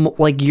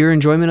your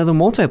enjoyment of the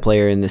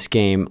multiplayer in this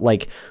game.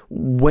 Like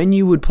when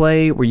you would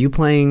play, were you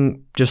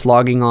playing just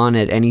logging on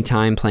at any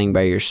time, playing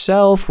by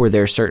yourself? Were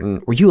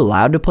you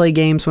allowed to play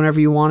games whenever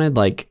you wanted?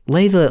 Like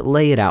lay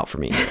it out for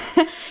me.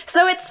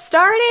 So it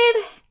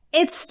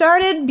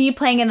started me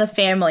playing in the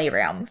family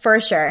room for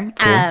sure.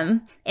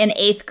 Cool. In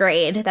 8th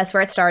grade, that's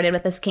where it started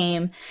with this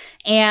game.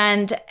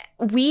 And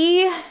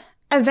we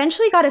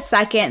eventually got a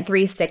second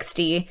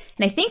 360,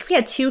 and I think we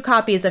had 2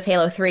 copies of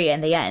Halo 3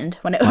 in the end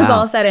when it was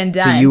all said and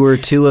done. So you were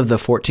 2 of the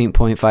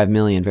 14.5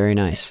 million. Very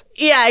nice.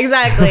 Yeah,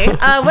 exactly.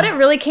 What it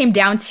really came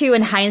down to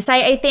in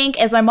hindsight, I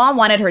think, is my mom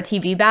wanted her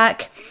TV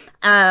back.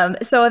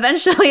 So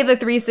eventually the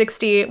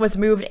 360 was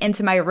moved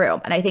into my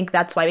room, and I think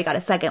that's why we got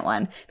a second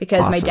one,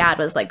 because my dad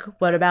was like,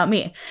 what about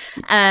me?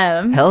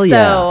 Hell yeah.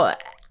 So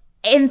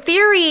in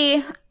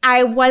theory,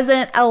 I was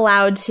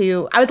allowed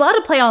to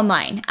play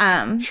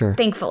online, sure.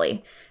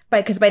 Thankfully.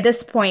 But because by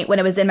this point, when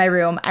it was in my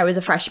room, I was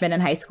a freshman in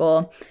high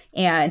school,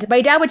 and my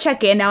dad would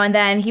check in now and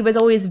then. He was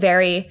always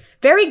very,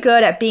 very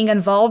good at being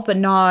involved, but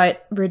not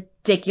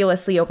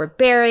ridiculously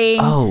overbearing.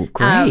 Oh,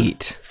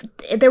 great.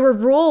 There were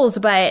rules,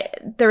 but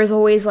there was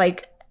always I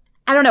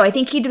don't know. I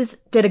think he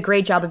just did a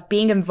great job of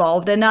being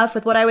involved enough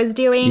with what I was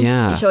doing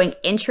and showing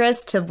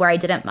interest to where I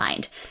didn't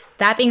mind.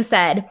 That being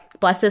said,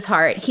 bless his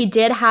heart, he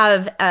did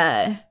have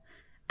a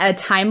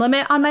time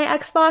limit on my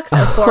Xbox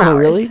of 4 hours.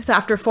 Really? So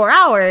after 4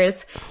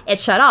 hours, it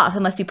shut off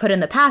unless you put in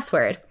the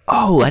passward.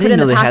 Oh, I didn't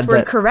know they had that. Put in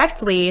the password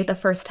correctly the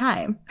first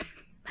time.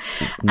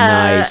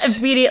 Nice.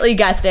 Immediately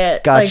guessed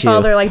it. Got like you.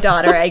 father, like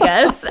daughter, I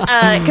guess.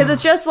 Because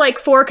it's just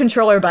 4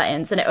 controller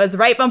buttons, and it was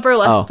right bumper,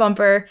 left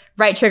bumper,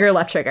 right trigger,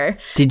 left trigger.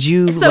 Did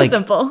you it's so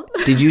simple?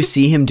 Did you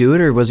see him do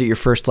it, or was it your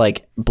first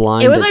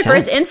blind? It was attempt? my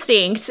first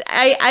instinct.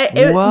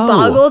 It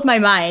boggles my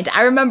mind.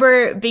 I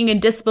remember being in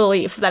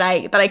disbelief that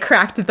I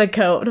cracked the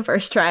code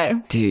first try.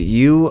 Dude,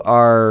 you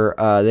are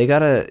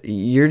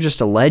you're just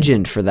a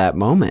legend for that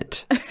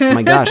moment. Oh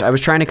my gosh, I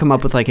was trying to come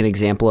up with an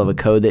example of a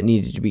code that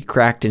needed to be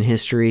cracked in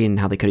history and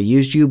how they could have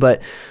used you,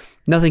 but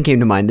nothing came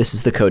to mind. This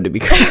is the code to be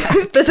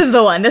cracked. This is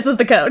the one. This is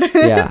the code.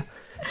 Yeah.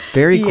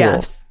 Very cool.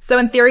 Yes. So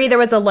in theory there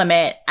was a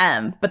limit,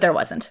 but there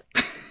wasn't.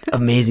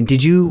 Amazing.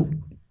 Did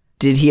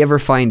he ever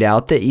find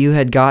out that you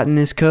had gotten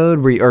this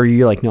code? Or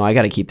you're like, no, I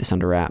got to keep this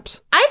under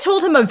wraps? I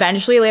told him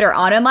eventually later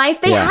on in life.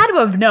 They had to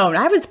have known.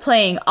 I was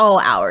playing all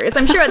hours.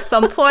 I'm sure at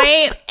some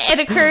point it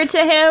occurred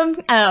to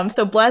him.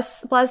 So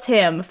bless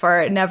him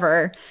for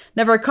never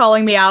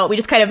calling me out. We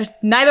just kind of,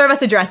 neither of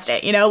us addressed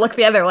it, look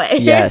the other way.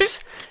 Yes.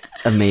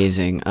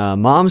 Amazing.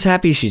 Mom's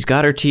happy she's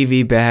got her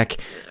TV back.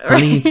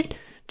 Honey,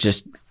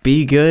 just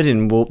be good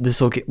and we'll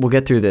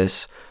get through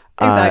this.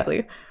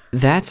 Exactly.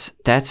 That's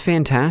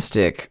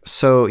fantastic.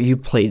 So you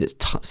played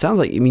sounds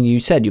like, you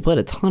said you played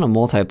a ton of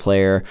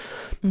multiplayer.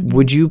 Mm-hmm.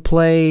 Would you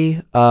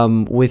play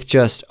with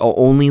just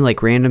only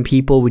random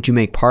people? Would you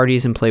make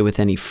parties and play with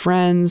any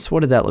friends?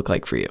 What did that look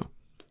like for you?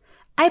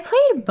 I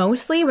played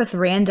mostly with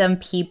random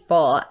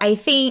people. I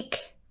think,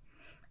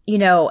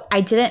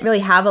 I didn't really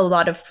have a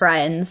lot of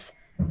friends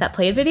that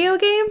played video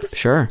games.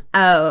 Sure.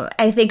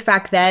 I think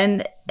back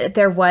then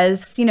there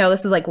was,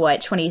 this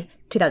was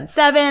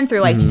 2007 through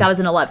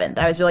 2011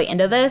 that I was really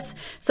into this.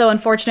 So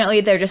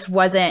unfortunately there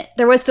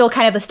was still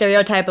kind of the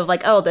stereotype of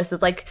this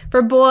is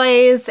for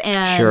boys.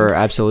 And sure,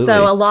 absolutely.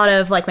 So a lot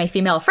of my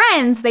female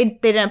friends, they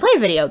didn't play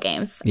video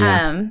games.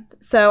 Yeah.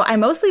 So I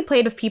mostly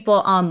played with people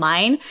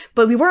online,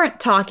 but we weren't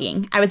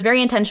talking. I was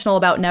very intentional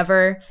about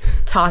never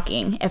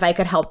talking if I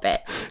could help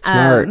it.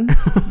 Smart.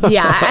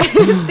 Yeah.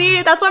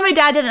 See, that's why my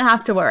dad didn't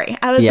have to worry.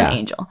 I was an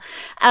angel.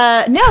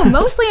 No,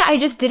 mostly I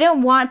just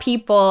didn't want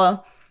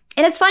people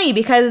And it's funny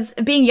because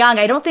being young,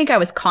 I don't think I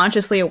was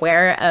consciously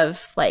aware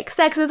of like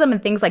sexism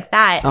and things like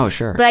that. Oh,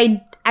 sure.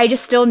 But I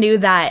just still knew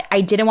that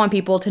I didn't want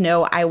people to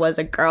know I was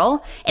a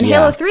girl. And Yeah.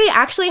 Halo 3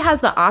 actually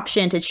has the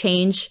option to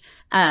change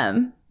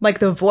like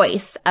the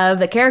voice of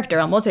the character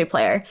on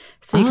multiplayer.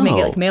 So you can make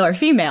it like male or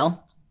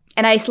female.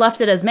 And I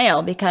left it as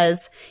male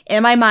because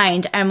in my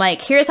mind, I'm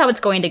like, here's how it's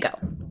going to go.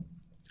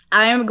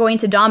 I'm going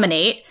to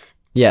dominate.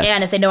 Yes.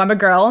 And if they know I'm a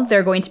girl,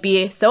 they're going to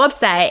be so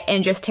upset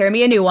and just tear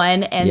me a new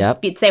one and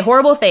Yep. say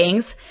horrible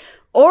things.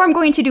 Or I'm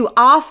going to do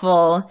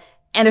awful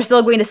and they're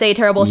still going to say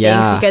terrible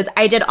Yeah. things because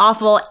I did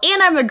awful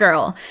and I'm a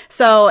girl.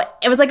 So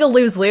it was like a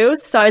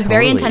lose-lose. So I was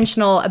very Totally.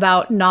 intentional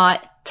about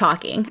not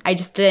talking. I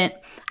just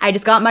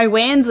got my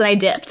wins and I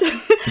dipped.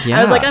 Yeah.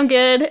 I was like, I'm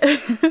good.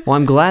 Well,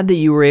 I'm glad that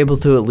you were able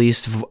to at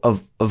least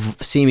of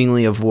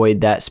seemingly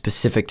avoid that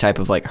specific type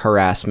of like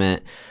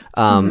harassment.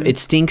 It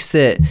stinks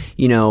that,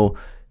 you know,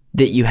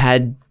 that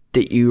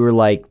you were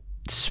like,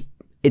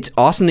 it's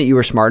awesome that you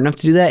were smart enough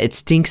to do that. It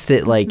stinks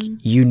that like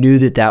you knew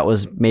that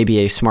was maybe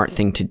a smart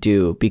thing to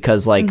do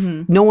because like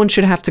no one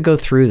should have to go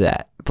through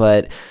that.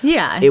 But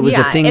Yeah. it was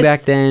a thing it's-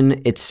 back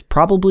then. It's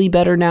probably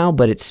better now,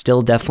 but it's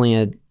still definitely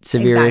a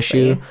severe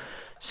Exactly. issue.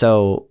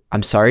 So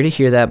I'm sorry to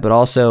hear that, but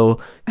also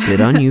good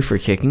on you for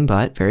kicking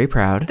butt. Very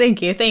proud.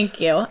 Thank you.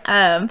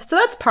 So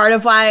that's part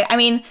of why, I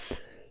mean,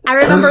 I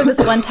remember this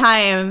one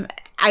time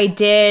I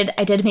did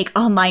make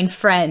online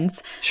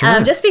friends.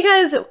 Sure. Just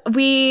because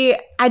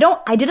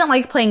I didn't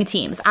like playing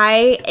teams.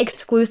 I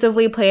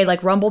exclusively played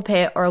like Rumble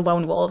Pit or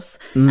Lone Wolves,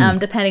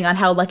 depending on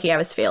how lucky I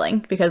was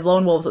feeling because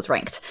Lone Wolves was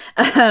ranked.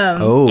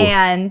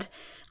 And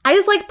I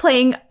just like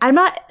playing, I'm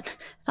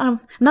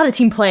not a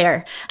team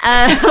player.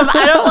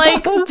 I don't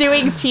like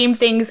doing team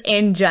things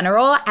in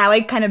general. I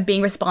like kind of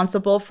being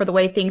responsible for the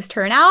way things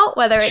turn out,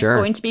 whether it's Sure.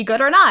 going to be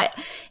good or not.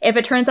 If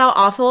it turns out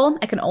awful,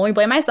 I can only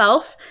blame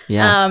myself.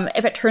 Yeah.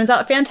 If it turns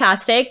out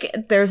fantastic,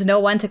 there's no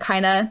one to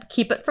kind of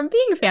keep it from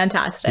being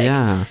fantastic.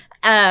 Yeah.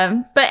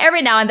 But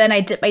every now and then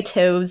I dip my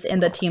toes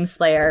in the Team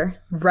Slayer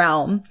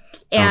realm.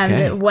 And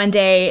Okay. one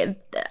day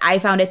I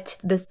found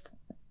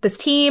this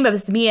team. It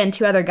was me and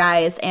two other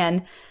guys,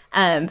 and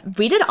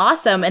we did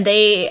awesome. And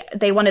they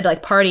wanted to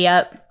like party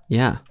up.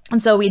 Yeah.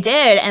 And so we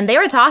did, and they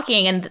were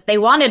talking, and they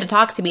wanted to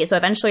talk to me. So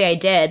eventually I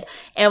did.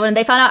 And when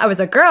they found out I was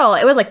a girl,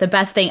 it was like the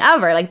best thing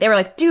ever. Like they were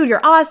like, "Dude,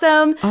 you're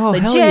awesome, Oh,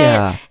 legit." hell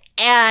yeah.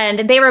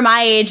 And they were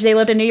my age. They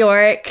lived in New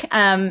York.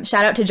 Shout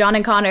out to John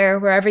and Connor,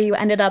 wherever you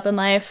ended up in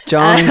life.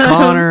 John and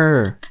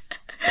Connor.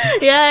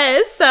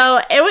 Yes. So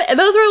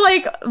those were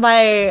like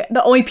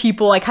the only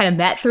people I kind of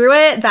met through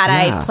it that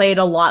Yeah. I played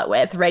a lot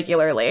with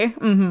regularly.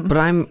 Hmm. But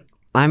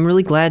I'm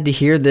really glad to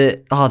hear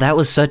that. Oh, that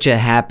was such a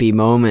happy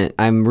moment.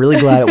 I'm really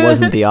glad it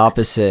wasn't the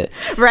opposite.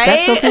 Right?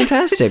 That's so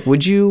fantastic.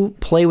 Would you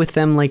play with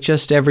them like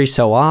just every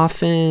so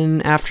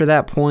often after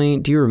that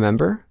point? Do you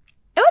remember?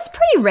 It was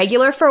pretty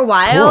regular for a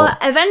while.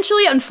 Cool.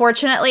 Eventually,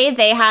 unfortunately,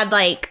 they had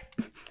like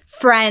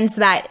friends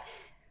that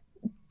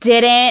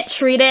didn't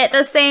treat it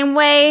the same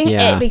way.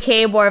 Yeah. It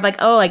became more of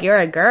like, oh, like you're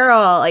a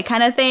girl, like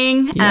kind of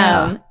thing.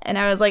 Yeah. And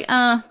I was like,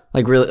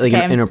 Like really like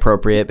Okay.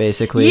 inappropriate,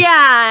 basically.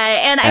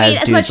 yeah. And I mean,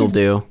 As as much dudes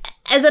will do.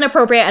 as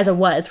inappropriate as it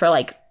was for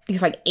like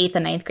these like 8th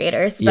and 9th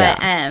graders. But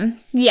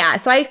yeah,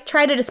 so I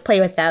tried to just play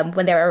with them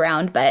when they were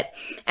around. But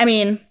I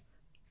mean,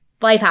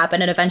 life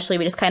happened, and eventually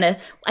we just kind of,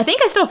 I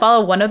think I still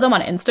follow one of them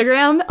on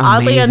Instagram,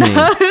 oddly Amazing.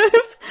 enough.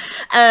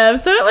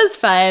 So it was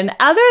fun.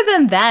 Other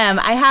than them,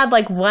 I had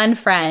like one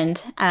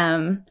friend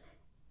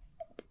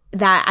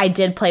that I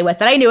did play with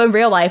that I knew in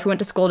real life. We went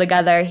to school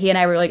together. He and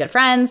I were really good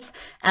friends.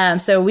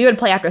 So we would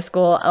play after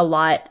school a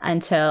lot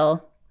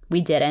until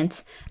we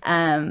didn't.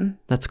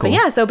 That's cool. But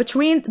yeah, so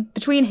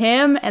between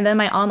him and then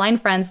my online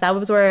friends, that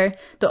was where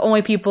the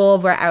only people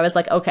where I was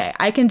like, okay,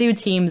 I can do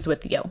teams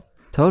with you.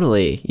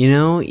 Totally. You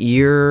know,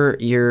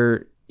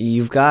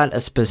 you've got a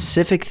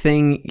specific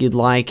thing you'd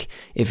like.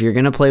 If you're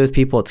gonna play with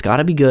people, it's got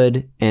to be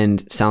good.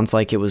 And sounds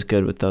like it was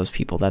good with those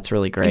people. That's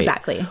really great.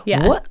 Exactly.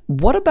 Yeah.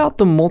 What about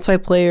the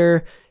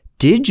multiplayer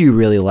did you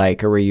really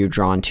like, or were you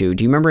drawn to?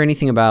 Do you remember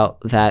anything about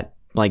that,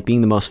 like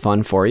being the most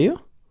fun for you?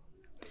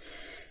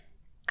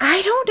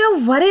 I don't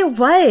know what it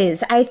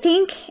was. I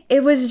think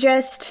it was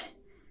just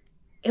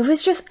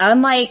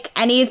unlike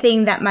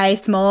anything that my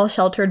small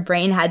sheltered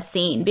brain had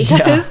seen,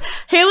 because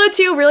Halo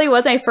 2 really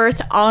was my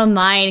first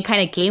online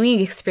kind of gaming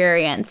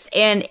experience.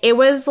 And it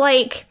was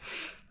like,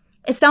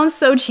 it sounds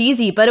so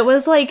cheesy, but it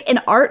was like an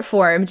art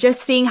form,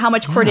 just seeing how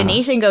much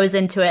coordination goes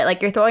into it. Like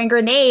you're throwing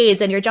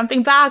grenades and you're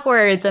jumping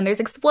backwards and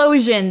there's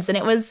explosions, and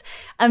it was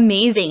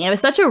amazing. It was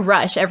such a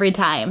rush every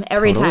time,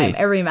 every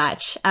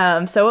match.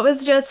 So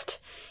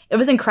it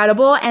was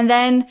incredible. And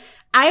then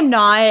I'm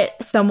not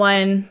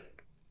someone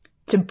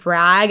to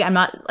brag. I'm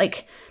not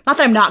like, not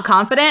that I'm not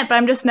confident, but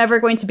I'm just never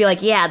going to be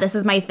like, yeah, this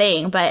is my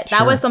thing. But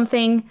that was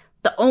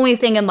the only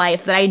thing in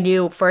life that I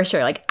knew for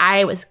sure. Like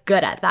I was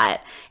good at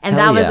that. And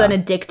Hell that was yeah.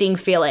 an addicting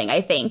feeling,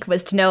 I think,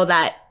 was to know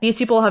that these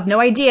people have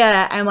no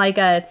idea I'm like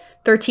a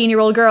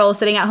 13-year-old girl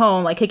sitting at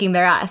home, like kicking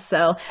their ass.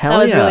 So Hell that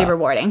was yeah. really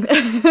rewarding.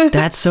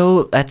 That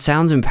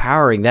sounds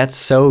empowering. That's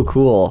so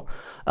cool.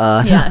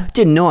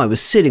 Didn't know I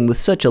was sitting with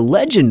such a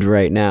legend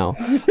right now.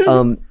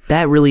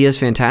 That really is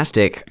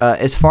fantastic.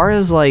 As far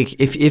as like,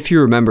 if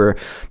you remember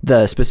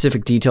the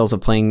specific details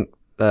of playing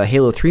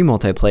Halo 3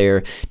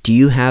 multiplayer, do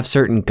you have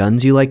certain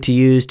guns you like to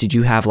use? Did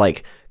you have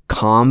like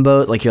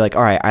combo, like you're like,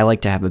 all right, I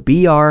like to have a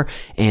BR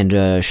and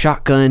a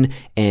shotgun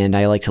and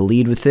I like to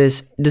lead with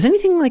this? Does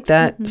anything like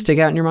that stick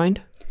out in your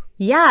mind?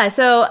 Yeah,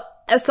 so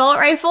assault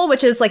rifle,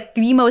 which is like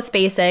the most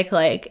basic,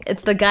 like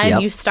it's the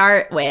gun you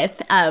start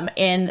with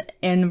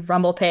in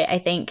Rumble Pit, I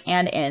think,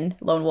 and in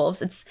Lone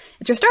Wolves. It's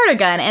your starter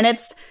gun, and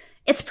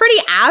it's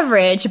pretty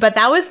average, but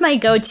that was my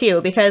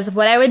go-to, because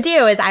what I would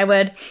do is I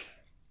would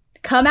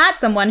come at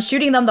someone,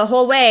 shooting them the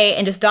whole way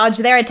and just dodge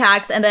their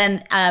attacks, and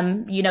then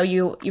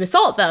you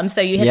assault them.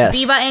 So you hit the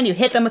B button, you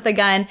hit them with the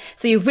gun,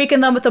 so you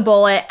weaken them with the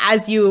bullet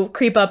as you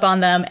creep up on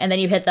them, and then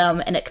you hit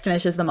them and it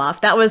finishes them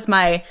off. That was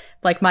my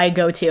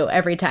go-to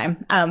every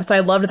time. So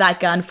I loved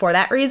that gun for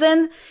that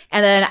reason.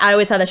 And then I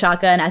always had the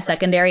shotgun as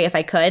secondary if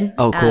I could.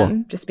 Oh,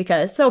 cool. Just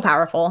because so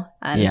powerful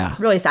and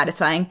really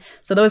satisfying.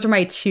 So those were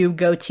my two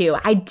go-to.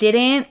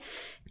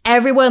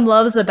 Everyone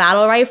loves the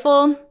battle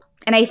rifle.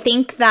 And I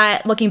think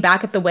that looking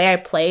back at the way I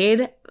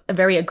played, a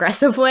very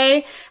aggressive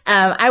way,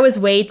 I was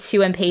way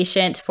too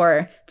impatient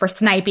for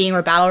sniping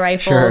or battle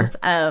rifles.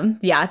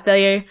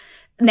 Sure.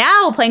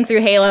 Now playing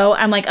through Halo,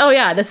 I'm like, oh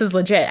yeah, this is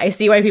legit. I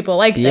see why people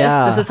like this.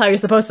 Yeah. This is how you're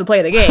supposed to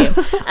play the game.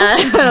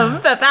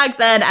 But back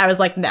then I was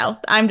like, no,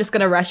 I'm just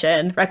going to rush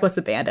in, reckless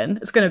abandon.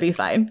 It's going to be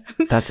fine.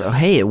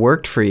 Hey, it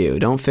worked for you.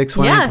 Don't fix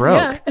when it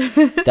broke.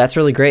 Yeah. That's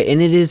really great. And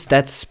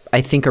that's,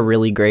 I think, a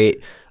really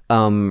great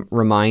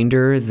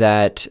reminder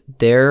that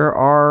there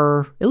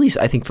are, at least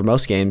I think for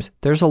most games,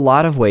 there's a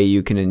lot of way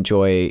you can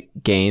enjoy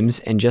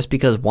games. And just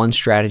because one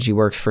strategy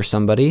works for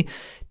somebody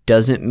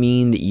doesn't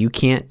mean that you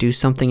can't do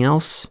something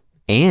else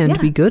and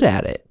be good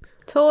at it.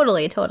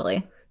 Totally.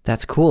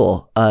 That's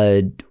cool.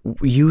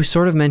 You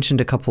sort of mentioned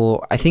a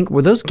couple, I think,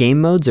 were those game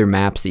modes or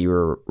maps that you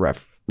were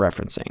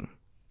referencing?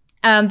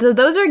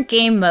 Those are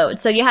game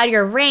modes. So you had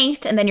your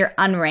ranked and then your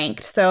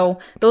unranked. So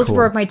those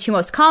were my two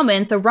most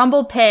common. So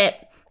Rumble Pit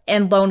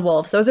and Lone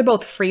Wolves, those are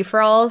both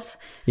free-for-alls.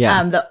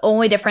 Yeah. The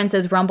only difference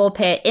is Rumble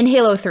Pit, in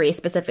Halo 3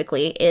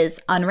 specifically, is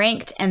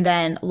unranked, and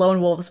then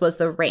Lone Wolves was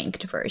the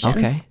ranked version.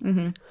 Okay.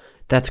 Mm-hmm.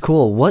 That's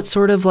cool. What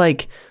sort of,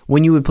 like,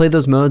 when you would play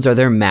those modes, are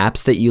there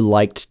maps that you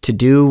liked to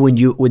do?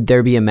 Would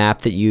there be a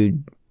map that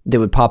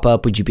would pop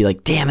up? Would you be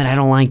like, damn it, I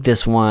don't like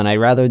this one, I'd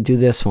rather do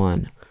this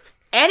one?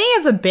 Any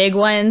of the big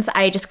ones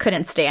I just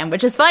couldn't stand,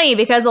 which is funny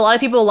because a lot of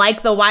people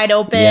like the wide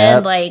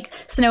open, like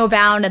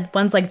Snowbound and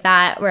ones like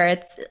that, where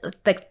it's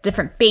like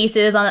different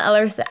bases on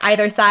the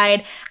either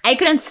side. I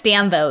couldn't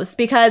stand those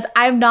because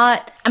I'm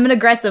an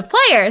aggressive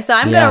player, so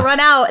I'm going to run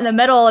out in the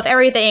middle of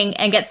everything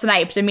and get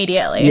sniped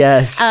immediately.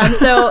 Yes.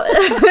 So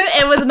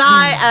it was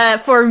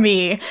not for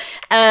me.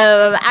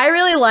 I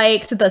really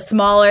liked the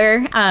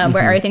smaller,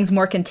 where everything's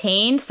more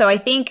contained. So I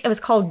think it was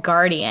called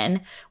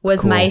Guardian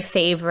was my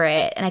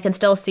favorite, and I can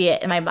still see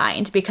it in my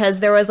mind because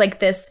there was like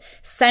this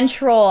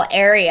central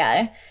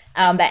area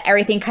that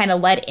everything kind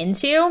of led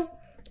into.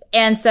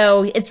 And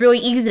so it's really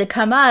easy to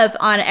come up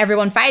on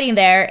everyone fighting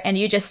there and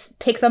you just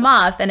pick them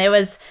off. And it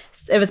was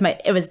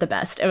the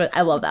best.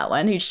 I love that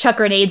one. You just chuck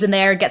grenades in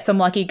there, get some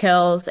lucky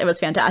kills. It was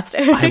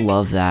fantastic. I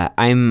love that.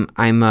 I'm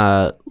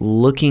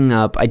looking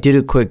up, I did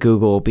a quick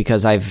Google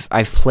because I've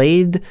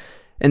played,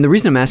 and the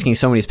reason I'm asking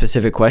so many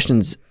specific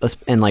questions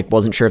and like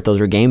wasn't sure if those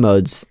were game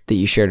modes that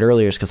you shared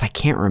earlier is because I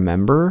can't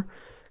remember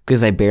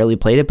because I barely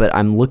played it, but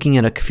I'm looking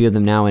at a few of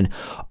them now and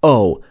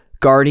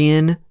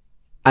Guardian,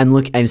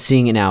 I'm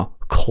seeing it now.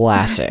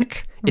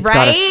 Classic. It's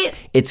right?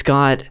 It's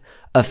got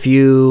a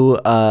few,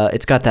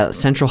 it's got that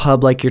central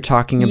hub like you're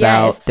talking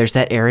about. Yes. There's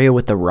that area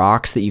with the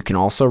rocks that you can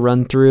also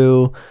run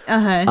through.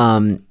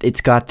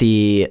 It's got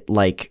the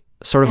like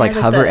sort of like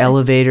hover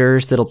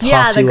elevators that'll toss you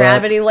up. Yeah, the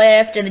gravity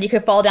lift, and then you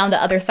could fall down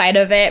the other side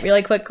of it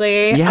really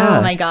quickly. Yeah.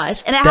 Oh my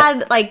gosh. And it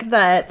had like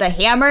the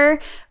hammer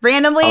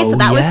randomly, so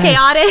that was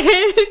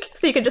chaotic.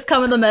 So you could just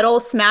come in the middle,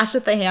 smash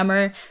with the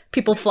hammer,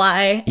 people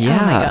fly. Yeah.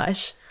 Oh my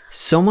gosh.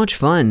 So much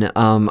fun.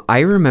 I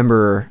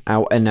remember,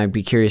 and I'd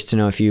be curious to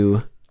know if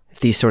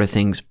these sort of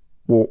things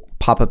will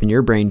pop up in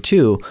your brain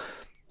too.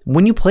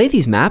 When you play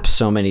these maps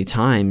so many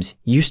times,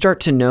 you start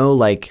to know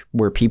like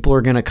where people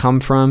are going to come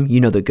from.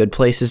 You know the good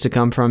places to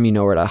come from. You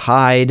know where to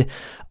hide.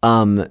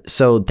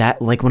 So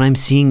that like when I'm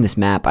seeing this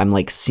map, I'm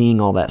like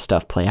seeing all that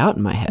stuff play out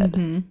in my head.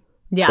 Mm-hmm.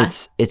 Yeah,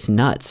 it's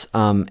nuts.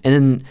 And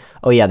then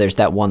there's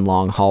that one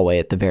long hallway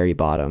at the very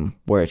bottom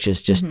where it's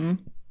just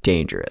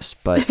dangerous,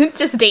 but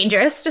just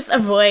dangerous. Just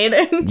avoid.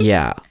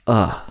 Yeah.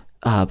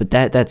 But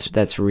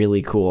that's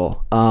really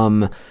cool.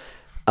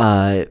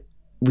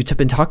 We've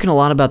been talking a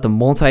lot about the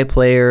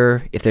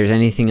multiplayer. If there's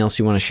anything else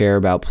you want to share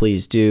about,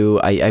 please do.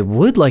 I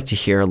would like to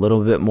hear a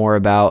little bit more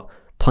about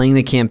playing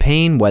the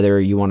campaign, whether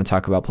you want to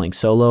talk about playing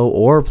solo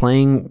or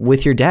playing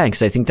with your dad,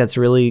 because I think that's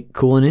really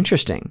cool and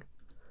interesting.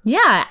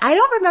 Yeah, I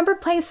don't remember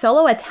playing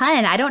solo a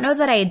ton. I don't know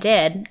that I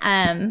did.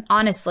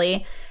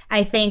 Honestly,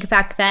 I think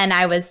back then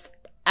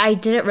I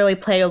didn't really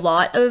play a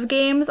lot of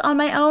games on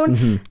my own.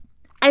 Mm-hmm.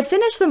 I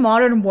finished the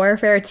Modern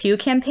Warfare 2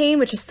 campaign,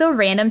 which is so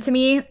random to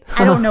me.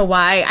 I don't know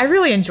why. I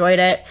really enjoyed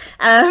it.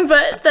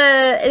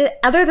 But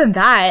other than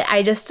that,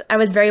 I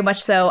was very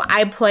much so,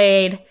 I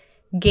played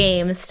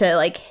games to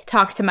like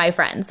talk to my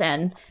friends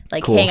and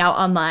like hang out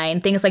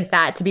online, things like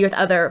that, to be with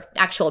other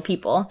actual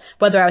people,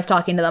 whether I was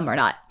talking to them or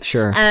not.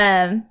 Sure.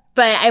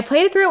 But I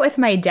played through it with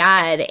my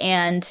dad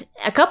and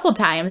a couple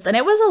times, and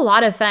it was a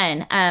lot of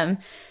fun.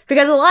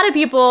 Because a lot of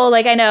people,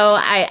 like, I know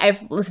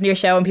I've listened to your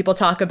show and people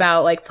talk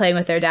about like playing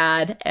with their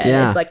dad and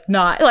it's like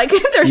not like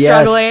they're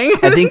struggling.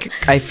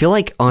 I feel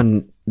like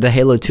on the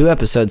Halo 2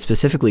 episode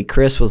specifically,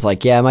 Chris was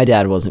like, yeah, my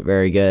dad wasn't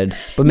very good.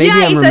 But maybe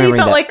he said he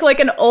felt like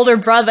an older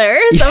brother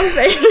or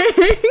something.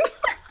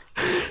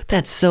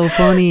 That's so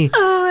funny.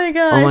 Oh my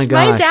gosh.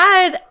 My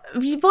dad,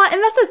 and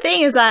that's the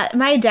thing, is that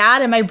my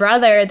dad and my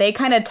brother, they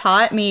kind of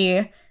taught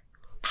me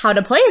how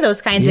to play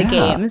those kinds of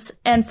games.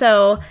 And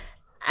so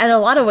in a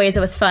lot of ways, it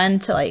was fun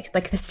to like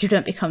the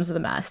student becomes the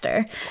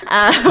master.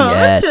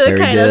 To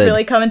kind of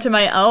really come into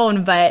my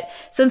own. But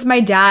since my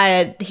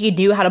dad, he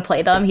knew how to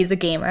play them, he's a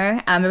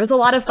gamer. It was a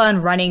lot of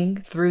fun running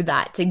through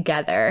that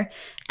together.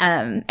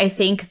 I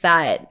think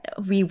that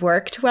we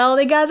worked well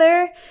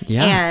together.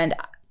 Yeah. And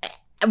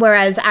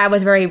whereas I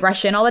was very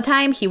Russian all the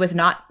time, he was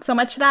not so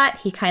much that.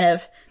 He kind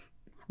of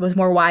was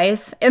more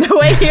wise in the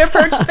way he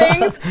approached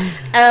things.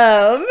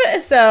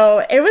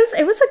 So it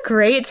was a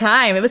great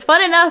time. It was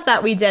fun enough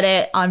that we did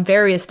it on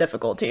various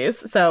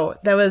difficulties. So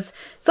that was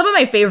some of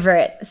my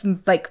favorite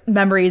like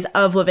memories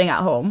of living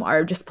at home,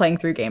 are just playing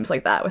through games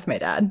like that with my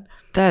dad.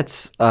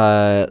 That's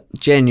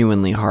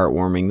genuinely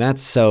heartwarming.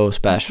 That's so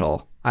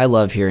special. I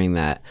love hearing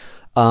that.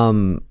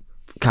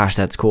 Gosh,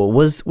 that's cool.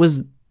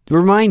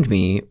 Remind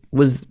me,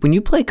 when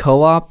you play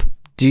co-op,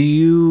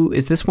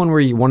 is this one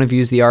where one of you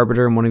is the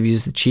arbiter and one of you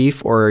is the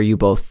chief, or are you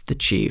both the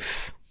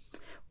chief?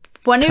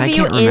 One of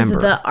you is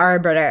the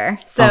arbiter.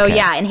 So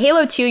yeah, in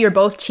Halo 2, you're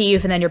both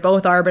chief and then you're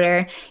both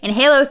arbiter. In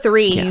Halo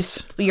 3,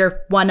 you're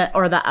one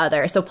or the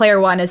other. So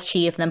player 1 is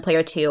chief and then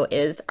player 2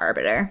 is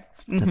arbiter.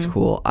 Mm-hmm. That's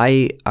cool.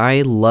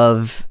 I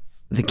love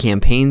the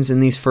campaigns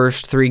in these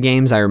first 3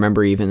 games. I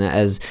remember even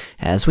as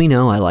we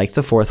know, I like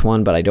the 4th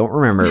one, but I don't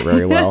remember it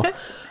very well.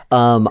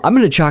 I'm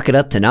going to chalk it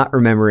up to not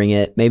remembering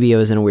it. Maybe it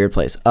was in a weird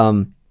place.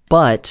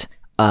 But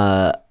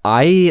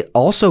I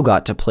also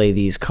got to play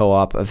these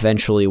co-op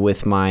eventually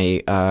with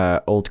my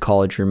old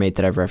college roommate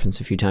that I've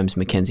referenced a few times,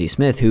 Mackenzie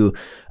Smith, who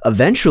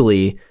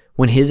eventually,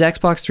 when his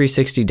Xbox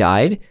 360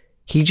 died,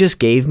 he just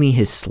gave me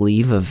his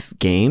sleeve of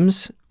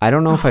games. I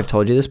don't know if I've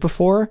told you this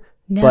before,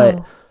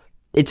 but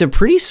it's a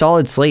pretty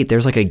solid slate.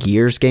 There's like a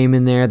Gears game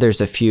in there.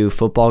 There's a few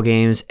football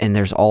games, and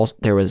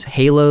there was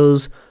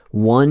Halos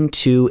 1,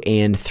 2,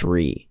 and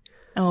 3.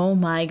 Oh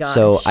my gosh.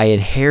 So I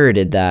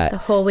inherited that. The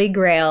holy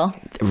grail.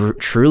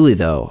 Truly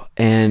though.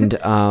 And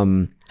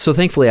so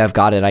thankfully I've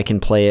got it. I can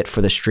play it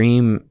for the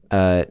stream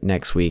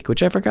next week,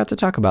 which I forgot to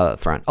talk about up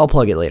front. I'll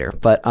plug it later.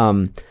 But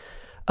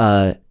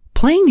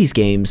playing these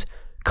games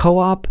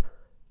co-op,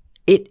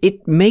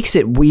 it makes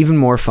it even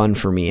more fun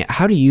for me.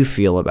 How do you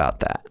feel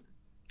about that?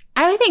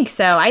 I think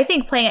so. I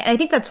think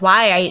that's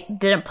why I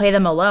didn't play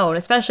them alone,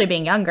 especially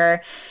being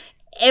younger.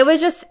 It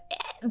was just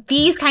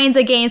these kinds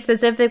of games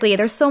specifically,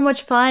 there's so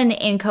much fun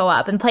in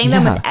co-op, and playing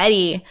them with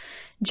Eddie,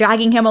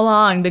 dragging him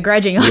along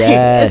begrudgingly.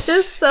 Yes, it's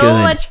just so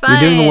much fun.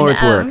 You're doing the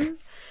Lord's work.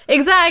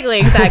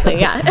 Exactly,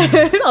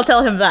 yeah. I'll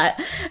tell him that.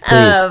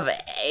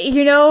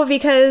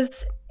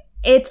 Because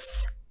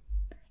it's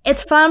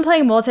fun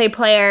playing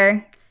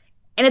multiplayer,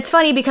 and it's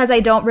funny because I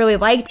don't really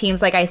like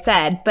teams, like I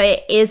said, but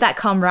it is that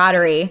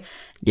camaraderie.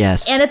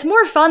 Yes. And it's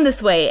more fun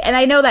this way. And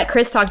I know that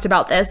Chris talked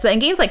about this, but in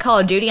games like Call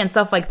of Duty and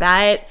stuff like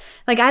that,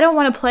 like I don't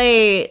want to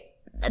play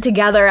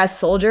together as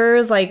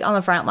soldiers, like on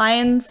the front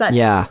lines. That's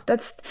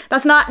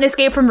not an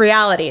escape from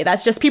reality.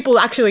 That's just people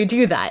actually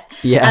do that.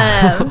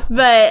 Yeah.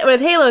 But with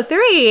Halo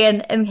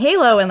 3 and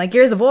Halo and like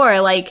Gears of War,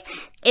 like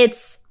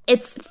it's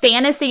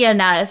fantasy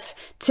enough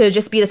to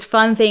just be this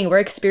fun thing we're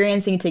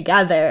experiencing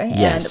together.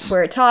 Yes. And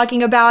we're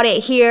talking about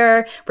it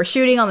here. We're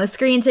shooting on the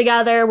screen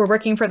together. We're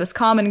working for this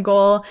common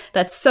goal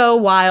that's so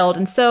wild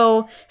and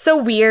so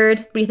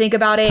weird when you think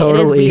about it.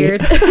 Totally.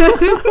 It is weird.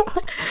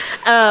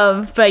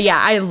 But yeah,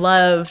 I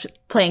loved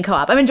playing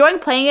co-op. I'm enjoying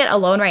playing it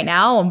alone right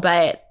now,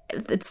 but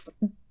it's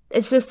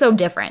just so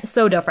different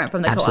from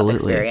the co-op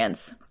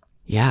experience.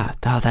 Yeah,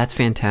 that's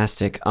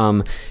fantastic.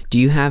 Do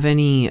you have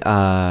any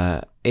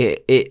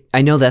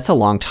I know that's a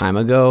long time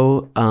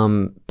ago,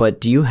 but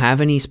do you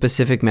have any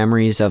specific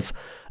memories of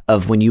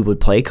when you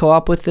would play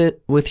co-op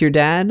with your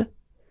dad?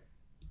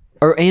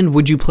 Were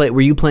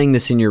you playing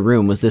this in your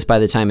room? Was this by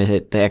the time the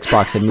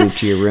Xbox had moved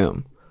to your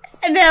room?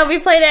 No, we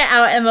played it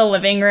out in the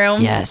living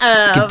room. Yes.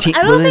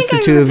 When it's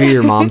the two of you,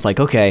 your mom's like,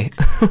 okay.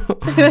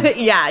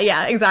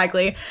 Yeah,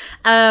 exactly.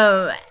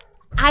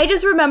 I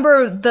just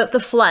remember the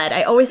flood.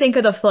 I always think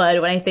of the flood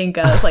when I think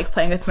of like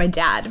playing with my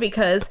dad,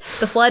 because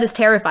the flood is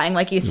terrifying,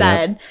 like you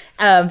said,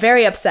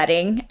 very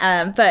upsetting.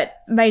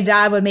 But my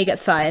dad would make it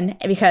fun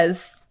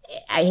because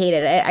I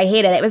hated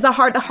it. It was the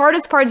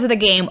hardest parts of the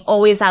game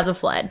always have the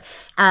flood.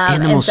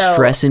 And the most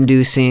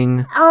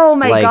stress-inducing. Oh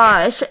my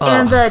gosh.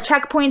 And the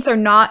checkpoints are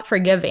not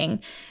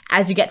forgiving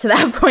as you get to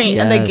that point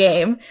in the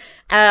game.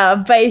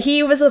 But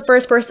he was the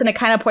first person to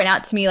kind of point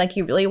out to me, like,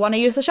 you really want to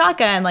use the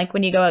shotgun, like,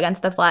 when you go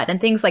against the flood and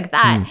things like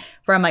that,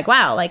 where I'm like,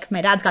 wow, like,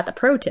 my dad's got the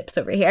pro tips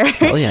over here.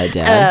 Oh, yeah,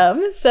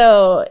 Dad.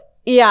 So,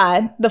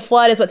 yeah, the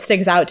flood is what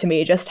sticks out to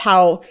me, just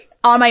how,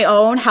 on my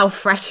own, how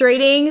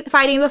frustrating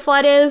fighting the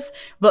flood is,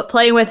 but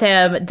playing with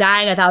him,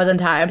 dying 1,000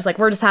 times, like,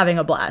 we're just having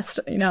a blast,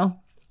 you know?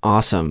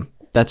 Awesome.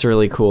 That's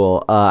really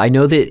cool. I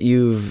know that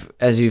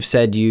as you've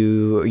said,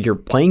 you're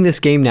playing this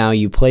game now.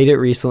 You played it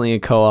recently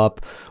in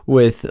co-op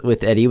with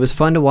Eddie. It was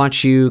fun to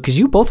watch you, because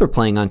you both were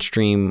playing on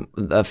stream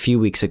a few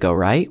weeks ago,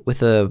 right?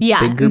 With a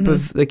big group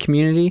of the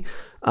community.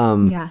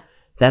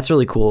 That's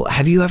really cool.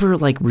 Have you ever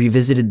like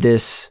revisited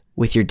this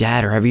with your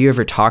dad, or have you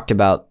ever talked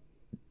about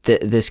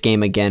this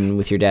game again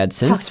with your dad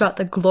since? Talked about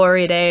the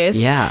glory days.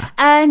 Yeah.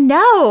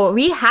 No,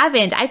 we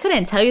haven't. I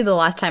couldn't tell you the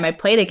last time I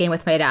played a game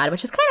with my dad,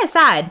 which is kind of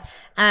sad.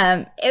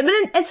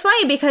 It's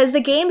funny because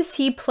the games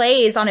he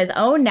plays on his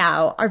own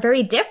now are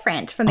very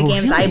different from the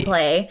games I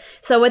play.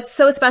 So it's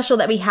so special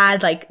that we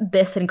had like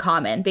this in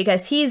common,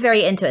 because he's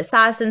very into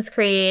Assassin's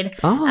Creed.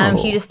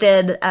 He just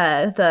did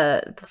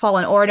the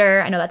Fallen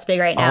Order. I know that's big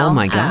right now. Oh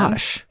my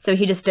gosh. So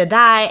he just did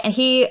that, and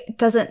he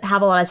doesn't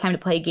have a lot of time to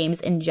play games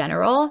in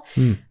general.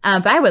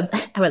 But I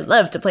would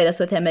love to play this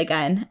with him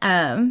again.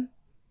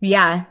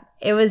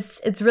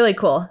 It's really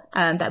cool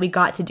that we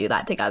got to do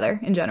that together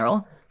in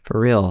general. For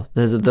real.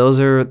 Those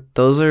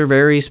are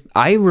very,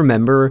 I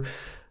remember,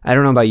 I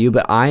don't know about you,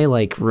 but I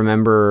like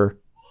remember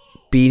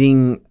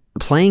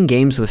playing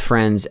games with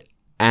friends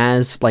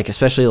as like,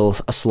 especially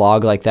a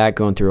slog like that,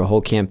 going through a whole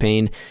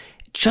campaign,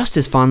 just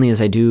as fondly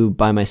as I do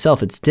by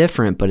myself. It's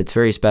different, but it's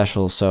very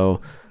special.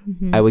 So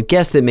I would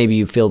guess that maybe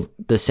you feel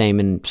the same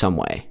in some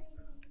way.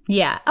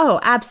 Yeah. Oh,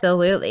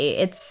 absolutely.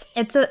 It's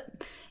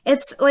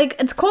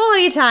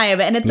quality time,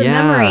 and it's a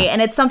memory,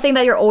 and it's something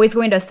that you're always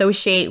going to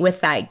associate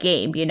with that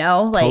game, you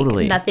know? Like,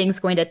 totally. Nothing's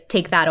going to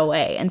take that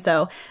away. And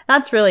so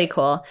that's really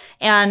cool.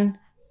 And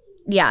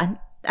yeah,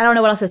 I don't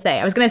know what else to say.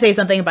 I was going to say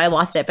something, but I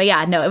lost it. But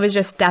yeah, no, it was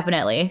just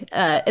definitely,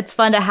 it's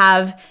fun to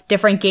have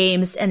different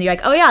games, and you're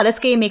like, oh yeah, this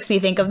game makes me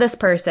think of this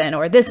person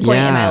or this point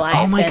in my life.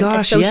 Oh my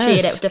gosh,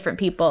 associate it with different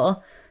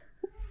people.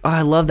 Oh,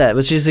 I love that.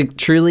 Which is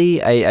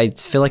truly, I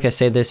feel like I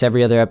say this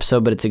every other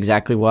episode, but it's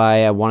exactly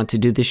why I wanted to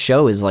do this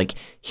show, is like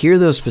hear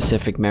those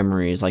specific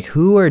memories, like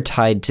who are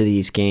tied to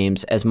these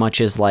games as much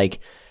as like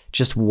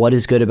just what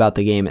is good about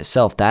the game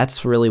itself.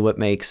 That's really what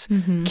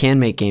can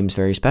make games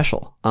very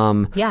special.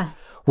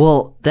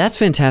 Well, that's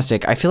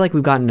fantastic. I feel like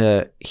we've gotten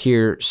to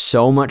hear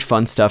so much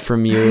fun stuff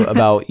from you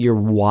about your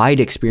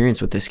wide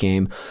experience with this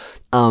game.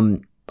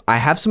 I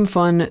have some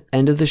fun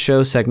end of the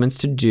show segments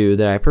to do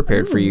that I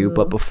prepared for you.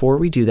 But before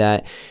we do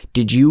that,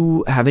 did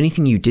you have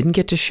anything you didn't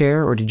get to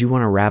share, or did you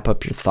want to wrap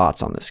up your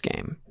thoughts on this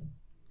game?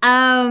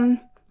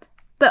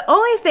 The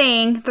only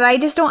thing that I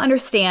just don't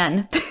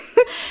understand,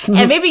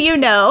 and maybe you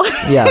know.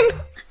 Yeah.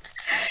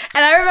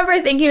 And I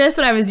remember thinking this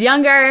when I was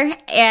younger,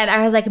 and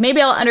I was like, maybe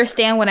I'll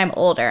understand when I'm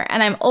older.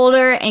 And I'm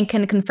older and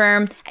can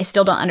confirm I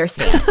still don't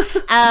understand.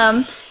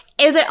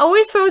 Is it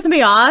always throws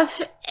me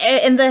off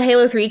in the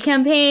Halo 3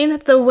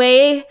 campaign, the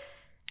way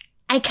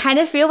I kind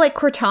of feel like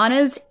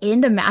Cortana's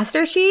into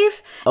Master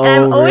Chief.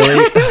 And really?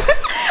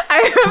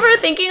 I remember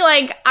thinking,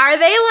 like, are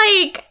they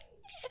like,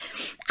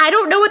 I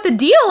don't know what the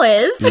deal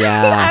is.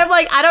 Yeah. I'm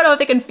like, I don't know if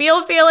they can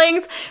feel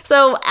feelings.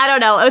 So I don't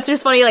know. It's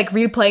just funny, like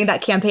replaying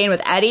that campaign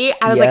with Eddie.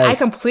 I was like, I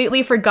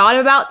completely forgot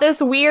about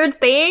this weird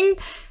thing.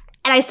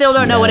 And I still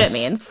don't know what it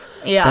means.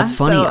 Yeah, that's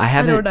funny. So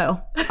I don't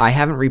know. I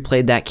haven't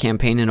replayed that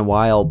campaign in a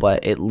while,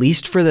 but at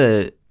least for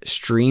the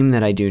stream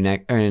that I do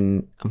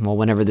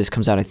whenever this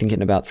comes out, I think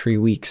in about 3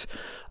 weeks,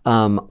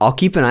 I'll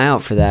keep an eye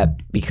out for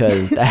that,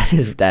 because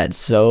that's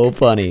so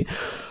funny.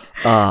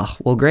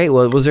 Well, great.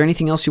 Well, was there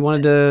anything else you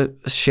wanted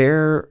to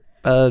share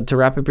to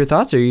wrap up your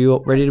thoughts? Or are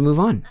you ready to move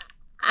on?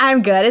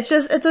 I'm good. It's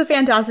a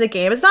fantastic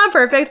game. It's not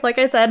perfect, like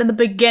I said in the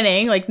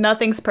beginning. Like,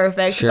 nothing's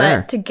perfect, sure.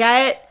 But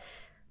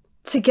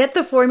to get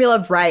the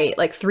formula right,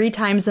 like 3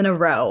 times in a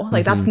row,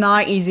 like that's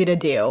not easy to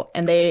do.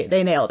 And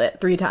they nailed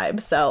it 3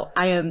 times. So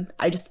I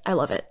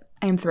love it.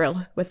 I am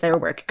thrilled with their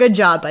work. Good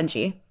job,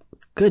 Bungie.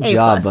 Good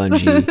job,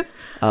 Bungie.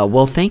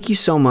 Well, thank you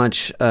so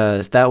much.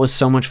 That was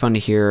so much fun to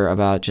hear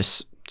about,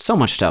 just so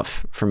much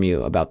stuff from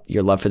you about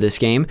your love for this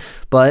game.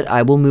 But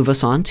I will move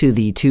us on to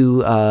the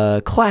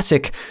 2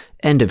 classic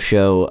end of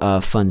show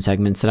fun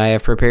segments that I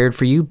have prepared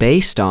for you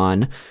based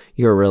on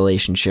your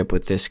relationship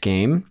with this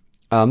game.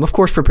 Of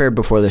course, prepared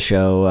before the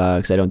show,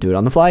 because I don't do it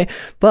on the fly.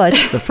 But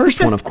the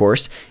first one, of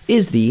course,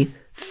 is the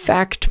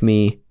Fact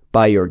Me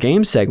by Your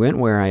Game segment,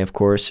 where I, of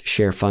course,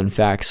 share fun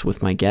facts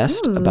with my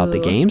guest about the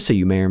game, so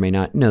you may or may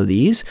not know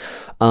these.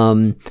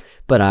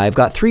 But I've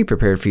got 3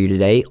 prepared for you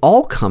today,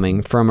 all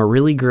coming from a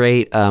really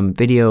great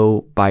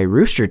video by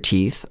Rooster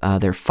Teeth.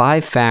 They're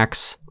 5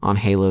 facts on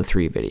Halo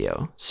 3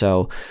 video.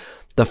 So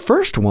the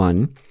first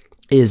one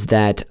is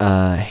that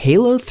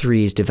Halo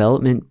 3's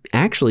development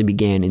actually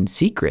began in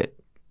secret.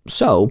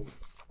 So,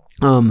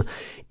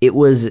 it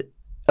was.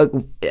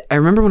 I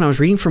remember when I was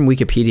reading from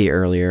Wikipedia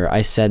earlier,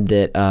 I said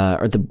that,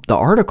 or the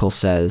article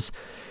says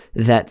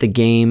that the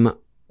game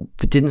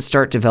didn't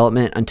start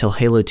development until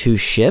Halo 2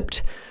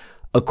 shipped.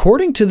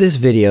 According to this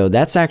video,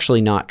 that's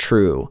actually not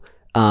true.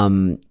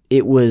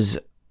 It was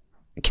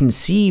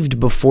conceived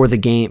before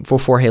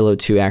Halo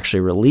 2 actually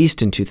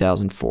released in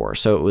 2004.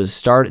 So it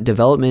was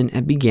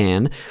development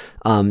began,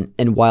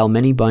 and while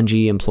many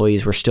Bungie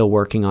employees were still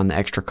working on the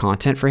extra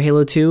content for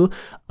Halo 2,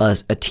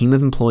 a team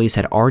of employees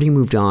had already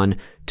moved on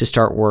to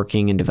start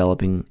working and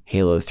developing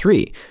Halo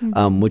 3,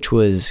 which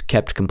was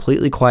kept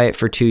completely quiet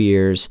for 2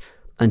 years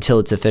until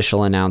its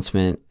official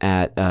announcement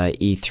at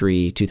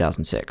E3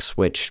 2006,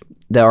 which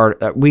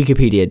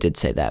Wikipedia did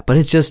say that. But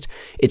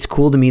it's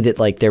cool to me that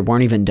like they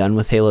weren't even done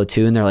with Halo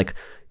 2 and they're like,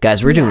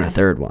 guys, we're doing a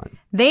third one.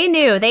 They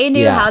knew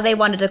how they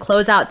wanted to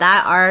close out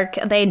that arc.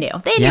 They knew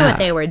what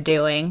they were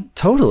doing.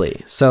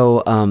 Totally.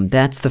 So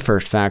that's the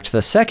first fact.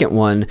 The second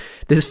one,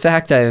 this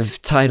fact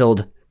I've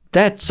titled,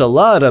 "That's a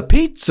lot of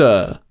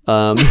pizza."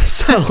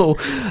 So,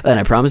 and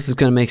I promise it's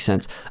going to make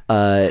sense.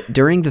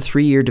 During the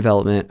 3-year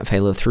development of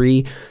Halo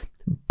 3,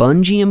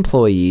 Bungie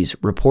employees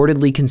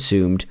reportedly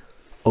consumed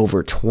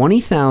over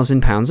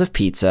 20,000 pounds of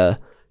pizza,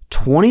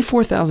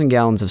 24,000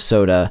 gallons of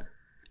soda,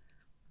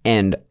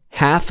 and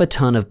half a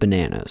ton of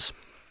bananas.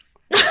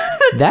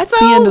 That's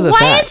the end of the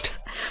fact.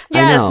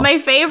 Yes, my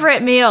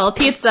favorite meal: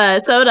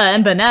 pizza, soda,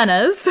 and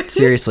bananas.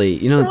 Seriously,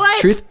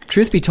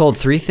 truth be told,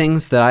 3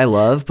 things that I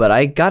love, but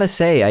I gotta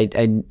say,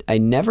 I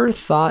never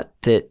thought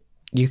that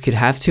you could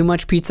have too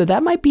much pizza.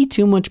 That might be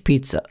too much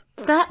pizza.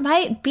 That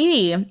might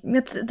be.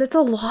 That's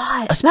a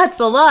lot. That's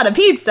a lot of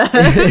pizza.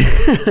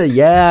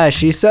 Yeah,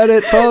 she said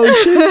it,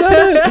 folks. She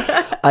said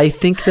it. I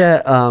think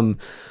that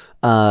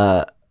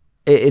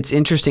it's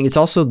interesting. It's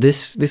also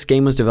this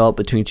game was developed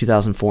between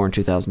 2004 and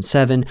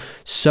 2007.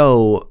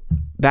 So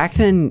back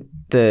then,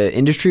 the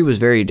industry was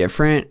very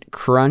different.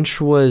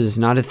 Crunch was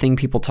not a thing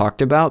people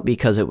talked about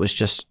because it was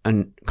just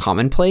a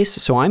commonplace.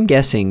 So I'm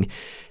guessing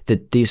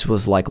that this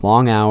was like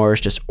long hours,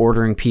 just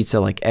ordering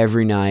pizza like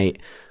every night.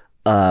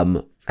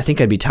 I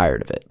think I'd be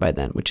tired of it by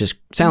then, which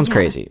sounds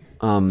crazy.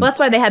 Well, that's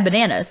why they had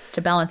bananas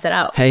to balance it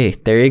out. Hey,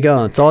 there you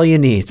go. It's all you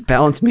need. It's a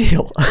balanced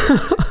meal.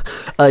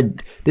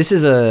 This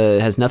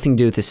has nothing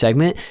to do with this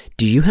segment.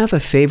 Do you have a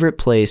favorite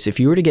place? If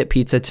you were to get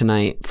pizza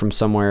tonight from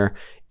somewhere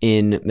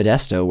in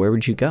Modesto, where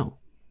would you go?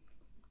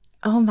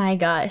 Oh my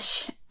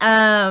gosh.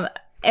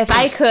 If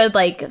I could,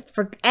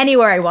 for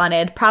anywhere I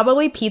wanted,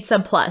 probably Pizza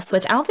Plus,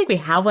 which I don't think we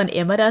have one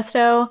in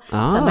Modesto.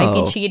 So that might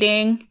be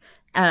cheating.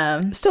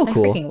 Still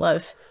cool. I freaking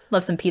love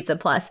some Pizza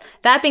Plus.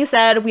 That being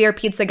said, we are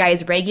Pizza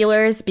Guys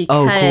regulars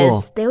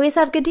because they always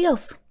have good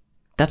deals.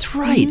 That's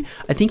right.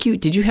 Mm-hmm. I think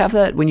did you have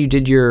that when you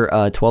did your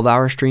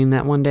 12-hour stream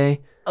that one day?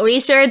 We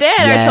sure did.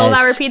 Yes. Our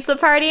 12-hour pizza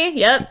party.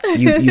 Yep.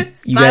 You Buy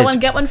guys, one,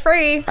 get one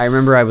free. I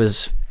remember I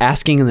was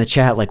asking in the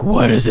chat,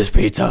 what is this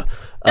pizza?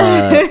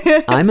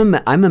 I'm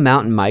a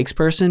Mountain Mike's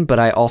person, but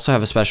I also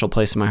have a special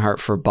place in my heart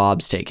for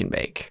Bob's Steak and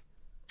Bake.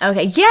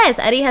 Okay. Yes,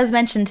 Eddie has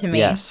mentioned to me.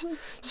 Yes.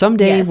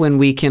 Someday when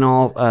we can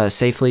all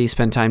safely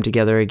spend time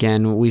together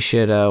again, we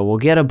should we'll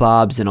get a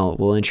Bob's and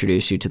we'll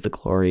introduce you to the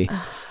glory.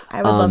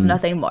 I would love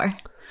nothing more.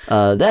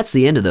 That's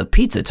the end of the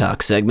Pizza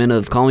Talk segment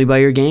of Call Me By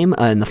Your Game.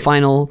 And the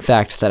final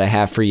fact that I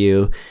have for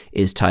you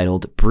is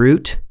titled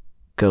Brute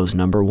Goes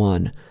Number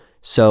 1.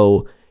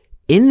 So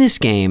in this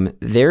game,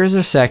 there's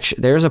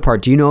a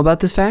part. Do you know about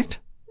this fact?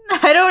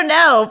 I don't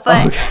know,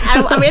 but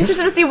I'm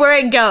interested to see where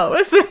it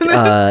goes.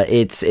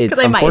 It's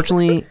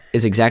unfortunately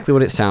is exactly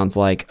what it sounds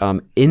like.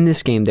 In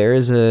this game, there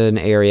is an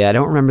area. I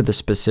don't remember the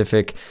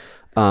specific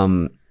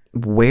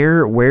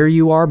where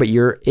you are, but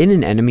you're in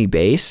an enemy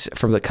base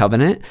from the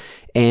Covenant,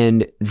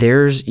 and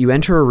you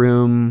enter a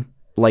room.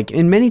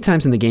 In many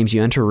times in the games,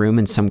 you enter a room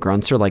and some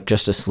grunts are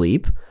just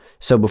asleep.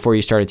 So before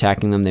you start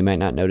attacking them, they might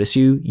not notice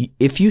you.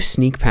 If you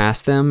sneak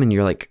past them and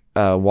you're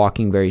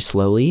walking very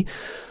slowly,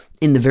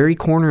 in the very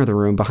corner of the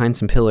room behind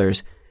some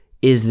pillars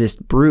is this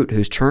brute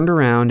who's turned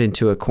around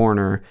into a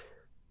corner,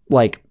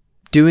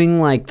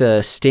 doing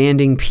the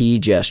standing P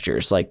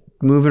gestures,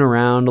 moving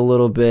around a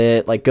little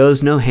bit,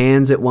 goes no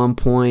hands at one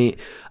point.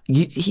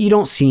 You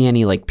don't see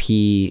any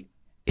P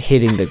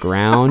hitting the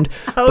ground,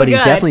 but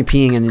he's definitely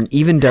peeing, and then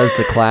even does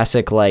the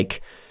classic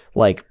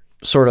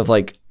sort of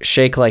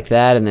shake like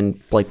that, and then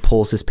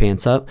pulls his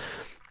pants up,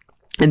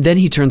 and then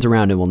he turns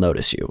around and will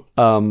notice you.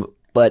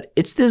 But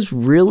it's this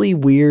really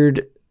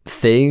weird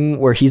thing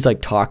where he's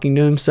talking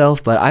to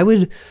himself. But I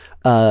would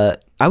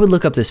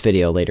look up this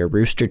video later.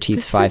 Rooster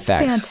Teeth's 5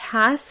 Facts.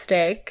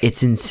 Fantastic.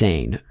 It's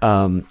insane.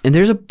 And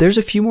there's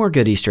a few more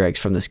good Easter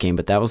eggs from this game,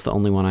 but that was the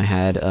only one I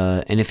had.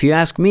 And if you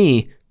ask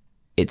me,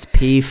 it's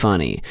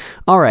funny.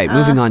 All right,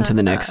 moving on to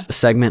the next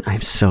segment.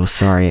 I'm so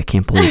sorry. I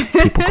can't believe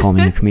people call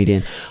me a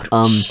comedian.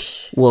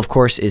 Well, of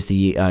course, is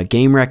the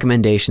game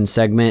recommendation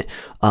segment.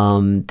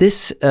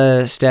 This,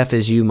 Steph,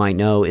 as you might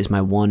know, is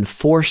my one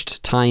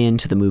forced tie-in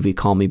to the movie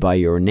Call Me By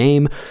Your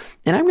Name.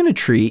 And I'm going to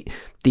treat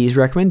these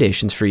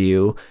recommendations for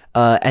you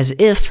as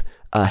if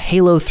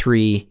Halo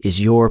 3 is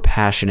your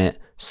passionate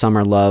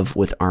summer love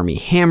with Armie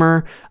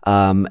Hammer.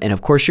 And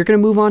of course, you're going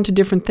to move on to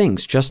different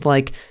things, just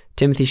like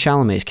Timothée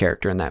Chalamet's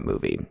character in that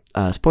movie.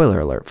 Spoiler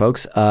alert,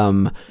 folks.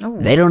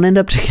 They don't end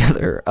up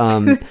together.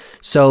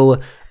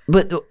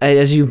 But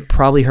as you've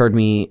probably heard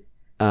me,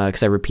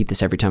 because I repeat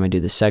this every time I do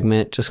this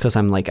segment, just because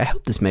I'm like, I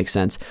hope this makes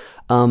sense.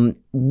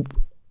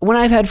 When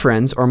I've had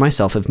friends or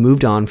myself have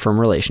moved on from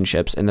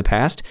relationships in the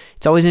past,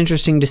 it's always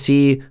interesting to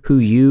see who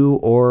you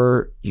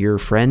or your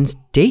friends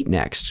date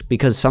next,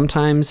 because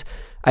sometimes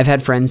I've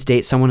had friends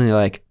date someone and they're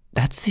like,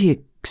 that's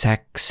the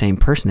exact same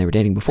person they were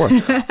dating before,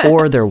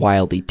 or they're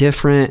wildly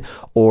different,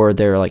 or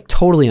they're like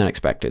totally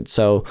unexpected.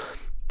 So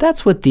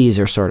that's what these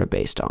are sort of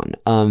based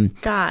on.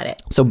 Got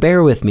it. So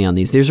bear with me on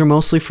these. These are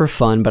mostly for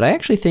fun, but I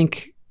actually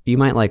think you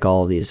might like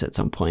all of these at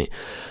some point.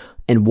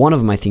 And one of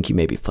them I think you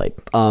maybe played.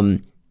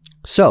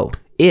 So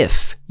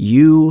if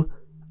you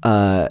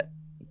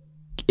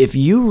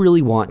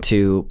really want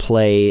to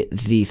play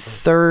the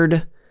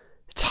third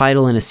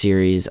title in a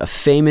series, a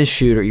famous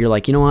shooter, you're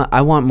like, you know what?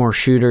 I want more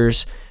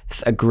shooters.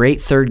 A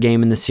great third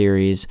game in the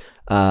series.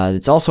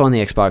 It's also on the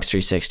Xbox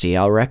 360.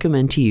 I'll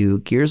recommend to you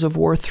Gears of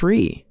War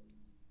 3.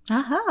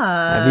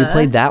 Have you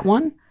played that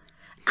one?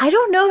 I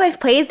don't know if I've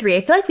played 3.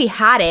 I feel like we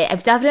had it.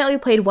 I've definitely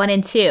played 1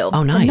 and 2.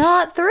 Oh, nice. But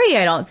not 3,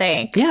 I don't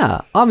think.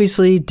 Yeah,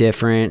 obviously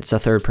different. It's a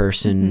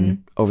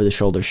third-person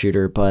over-the-shoulder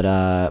shooter, but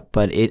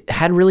it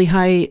had really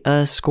high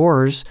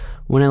scores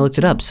when I looked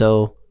it up.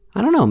 So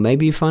I don't know,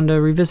 maybe fun to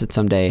revisit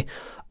someday.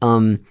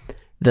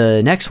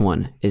 The next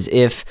one is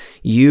if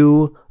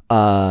you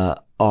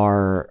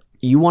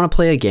you want to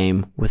play a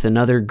game with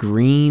another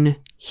green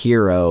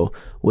hero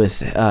with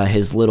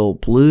his little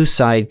blue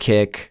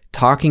sidekick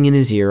talking in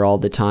his ear all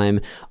the time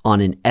on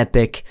an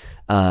epic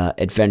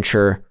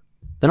adventure,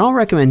 then I'll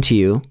recommend to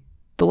you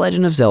The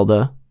Legend of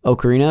Zelda: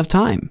 Ocarina of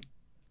Time.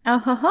 Oh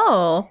ho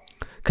ho!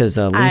 Because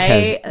Link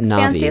has Navi.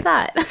 I fancy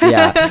that.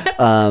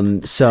 Yeah.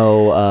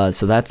 So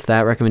that's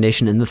that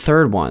recommendation. And the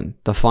third one,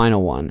 the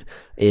final one,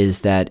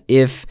 is that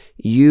if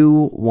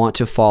you want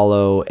to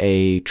follow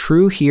a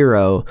true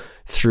hero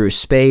through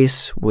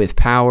space with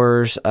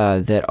powers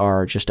that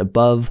are just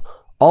above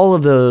all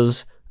of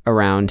those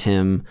around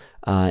him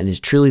and is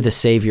truly the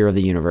savior of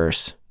the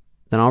universe,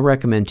 then I'll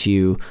recommend to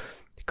you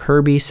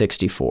Kirby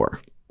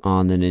 64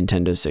 on the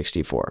Nintendo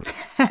 64.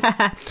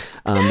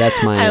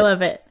 That's my... I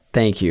love it.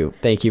 Thank you.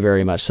 Thank you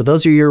very much. So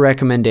those are your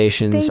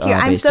recommendations. Thank you.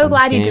 I'm so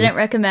glad you didn't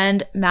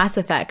recommend Mass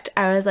Effect.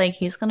 I was like,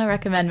 he's going to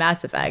recommend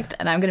Mass Effect,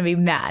 and I'm going to be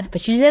mad.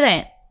 But you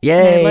didn't.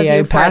 Yay,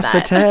 I passed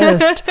the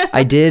test.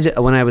 I did,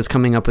 when I was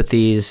coming up with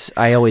these,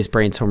 I always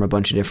brainstorm a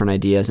bunch of different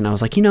ideas, and I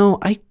was like,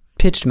 I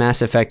pitched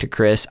Mass Effect to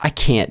Chris. I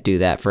can't do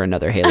that for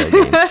another Halo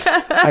game.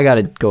 I got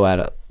to go out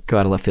of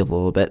left field a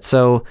little bit.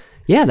 So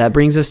yeah, that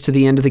brings us to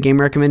the end of the game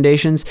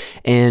recommendations,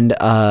 and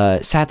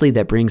sadly,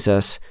 that brings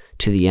us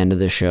to the end of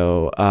the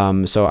show.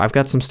 So I've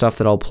got some stuff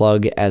that I'll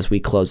plug as we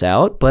close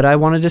out, but I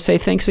wanted to say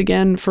thanks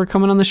again for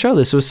coming on the show.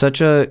 This was such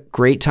a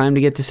great time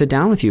to get to sit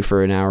down with you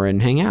for an hour and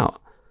hang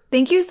out.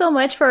 Thank you so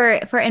much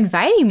for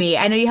inviting me.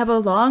 I know you have a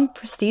long,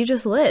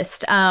 prestigious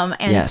list, and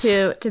yes.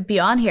 to be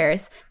on here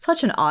is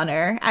such an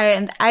honor.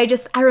 I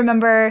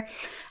remember,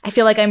 I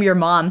feel like I'm your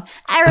mom.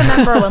 I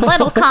remember when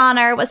little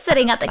Connor was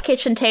sitting at the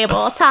kitchen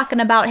table talking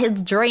about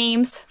his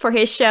dreams for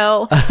his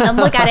show, and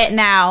look at it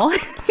now.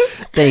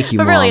 Thank you,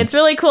 But Mom. really, it's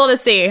really cool to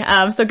see.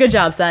 So good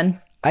job,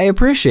 son. I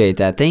appreciate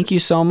that. Thank you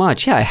so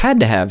much. Yeah, I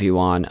had to have you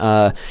on.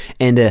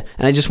 And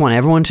I just want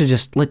everyone to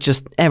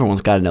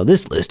everyone's got to know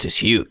this list is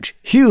huge.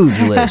 Huge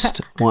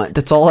list.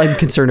 That's all I'm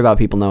concerned about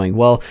people knowing.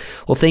 Well,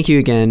 thank you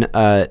again,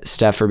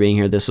 Steph, for being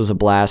here. This was a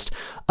blast.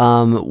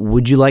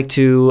 Would you like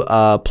to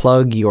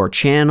plug your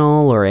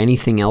channel or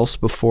anything else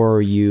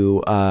before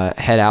you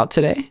head out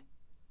today?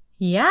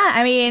 Yeah,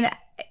 I mean,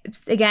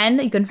 again,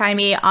 you can find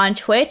me on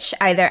Twitch,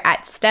 either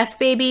at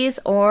StephBabies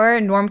or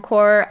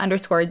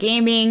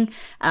Normcore_gaming.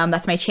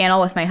 That's my channel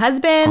with my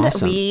husband.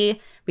 Awesome.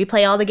 We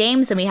play all the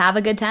games and we have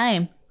a good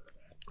time.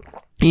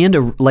 And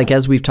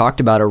as we've talked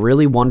about, a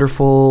really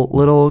wonderful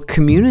little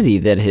community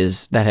that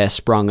has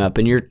sprung up.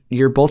 And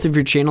your both of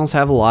your channels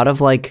have a lot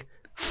of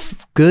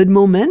good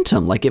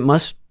momentum. It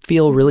must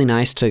feel really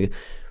nice to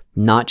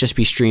not just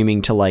be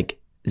streaming to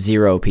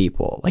 0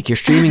 people. You're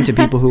streaming to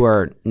people who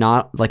are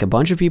not a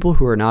bunch of people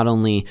who are not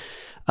only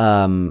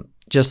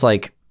just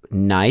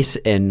nice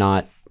and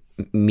not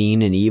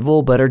mean and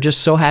evil, but are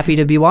just so happy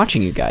to be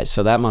watching you guys.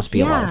 So that must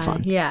be a lot of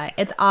fun. Yeah,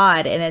 it's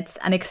odd and it's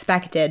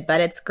unexpected,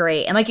 but it's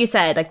great. And like you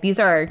said, these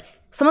are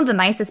some of the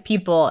nicest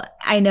people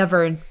I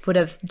never would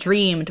have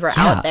dreamed were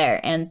out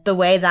there. And the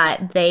way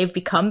that they've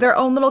become their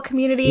own little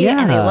community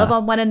and they love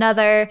on one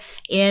another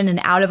in and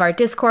out of our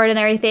Discord and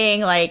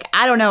everything. I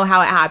don't know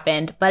how it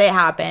happened, but it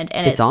happened.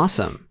 And it's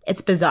awesome.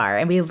 It's bizarre.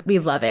 And we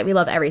love it. We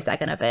love every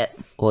second of it.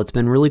 Well, it's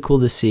been really cool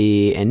to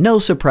see, and no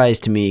surprise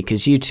to me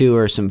because you two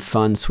are some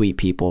fun, sweet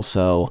people.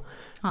 So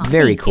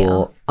very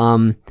cool.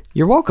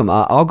 You're welcome.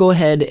 I'll go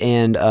ahead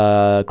and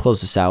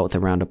close this out with a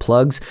round of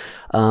plugs,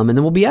 and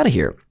then we'll be out of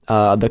here.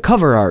 The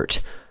cover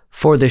art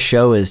for the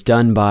show is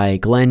done by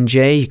Glenn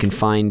J. You can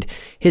find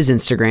his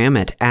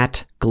Instagram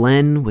at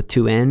Glenn with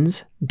 2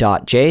 N's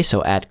 .j,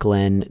 so at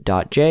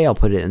Glenn.j. I'll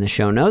put it in the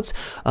show notes.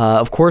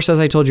 Of course, as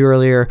I told you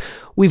earlier,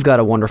 we've got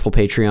a wonderful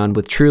Patreon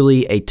with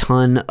truly a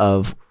ton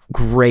of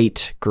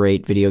great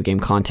video game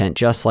content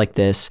just like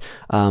this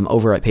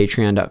over at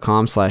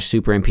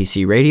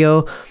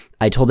patreon.com/supernpcradio.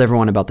 I told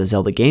everyone about the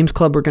Zelda Games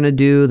Club we're going to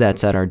do.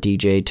 That's at our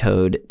DJ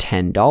Toad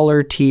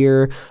 $10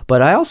 tier.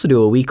 But I also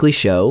do a weekly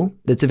show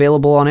that's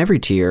available on every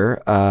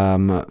tier,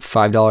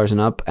 $5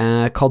 and up,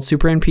 called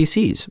Super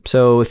NPCs.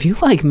 So if you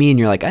like me and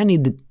you're like, I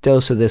need the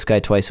dose of this guy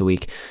twice a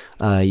week,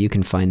 you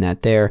can find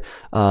that there.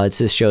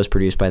 This show is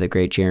produced by the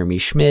great Jeremy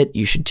Schmidt.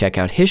 You should check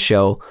out his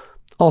show.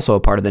 Also a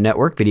part of the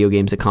network, Video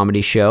Games, a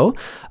Comedy Show.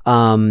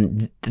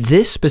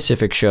 This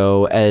specific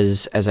show,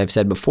 as I've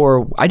said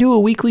before, I do a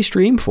weekly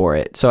stream for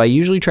it. So I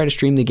usually try to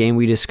stream the game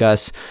we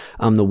discuss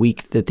the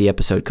week that the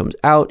episode comes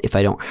out. If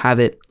I don't have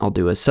it, I'll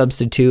do a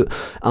substitute.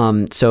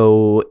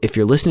 So if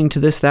you're listening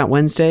to this that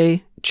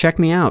Wednesday, check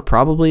me out,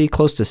 probably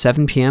close to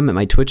 7 p.m. at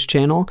my Twitch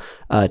channel,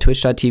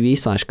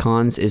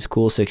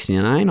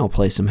 twitch.tv/consiscool69. I'll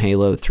play some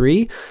Halo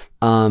 3.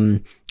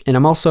 And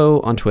I'm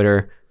also on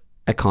Twitter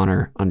at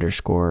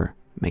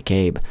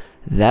Connor_McCabe.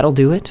 That'll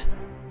do it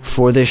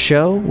for this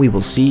show. We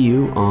will see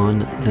you on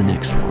the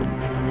next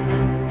one.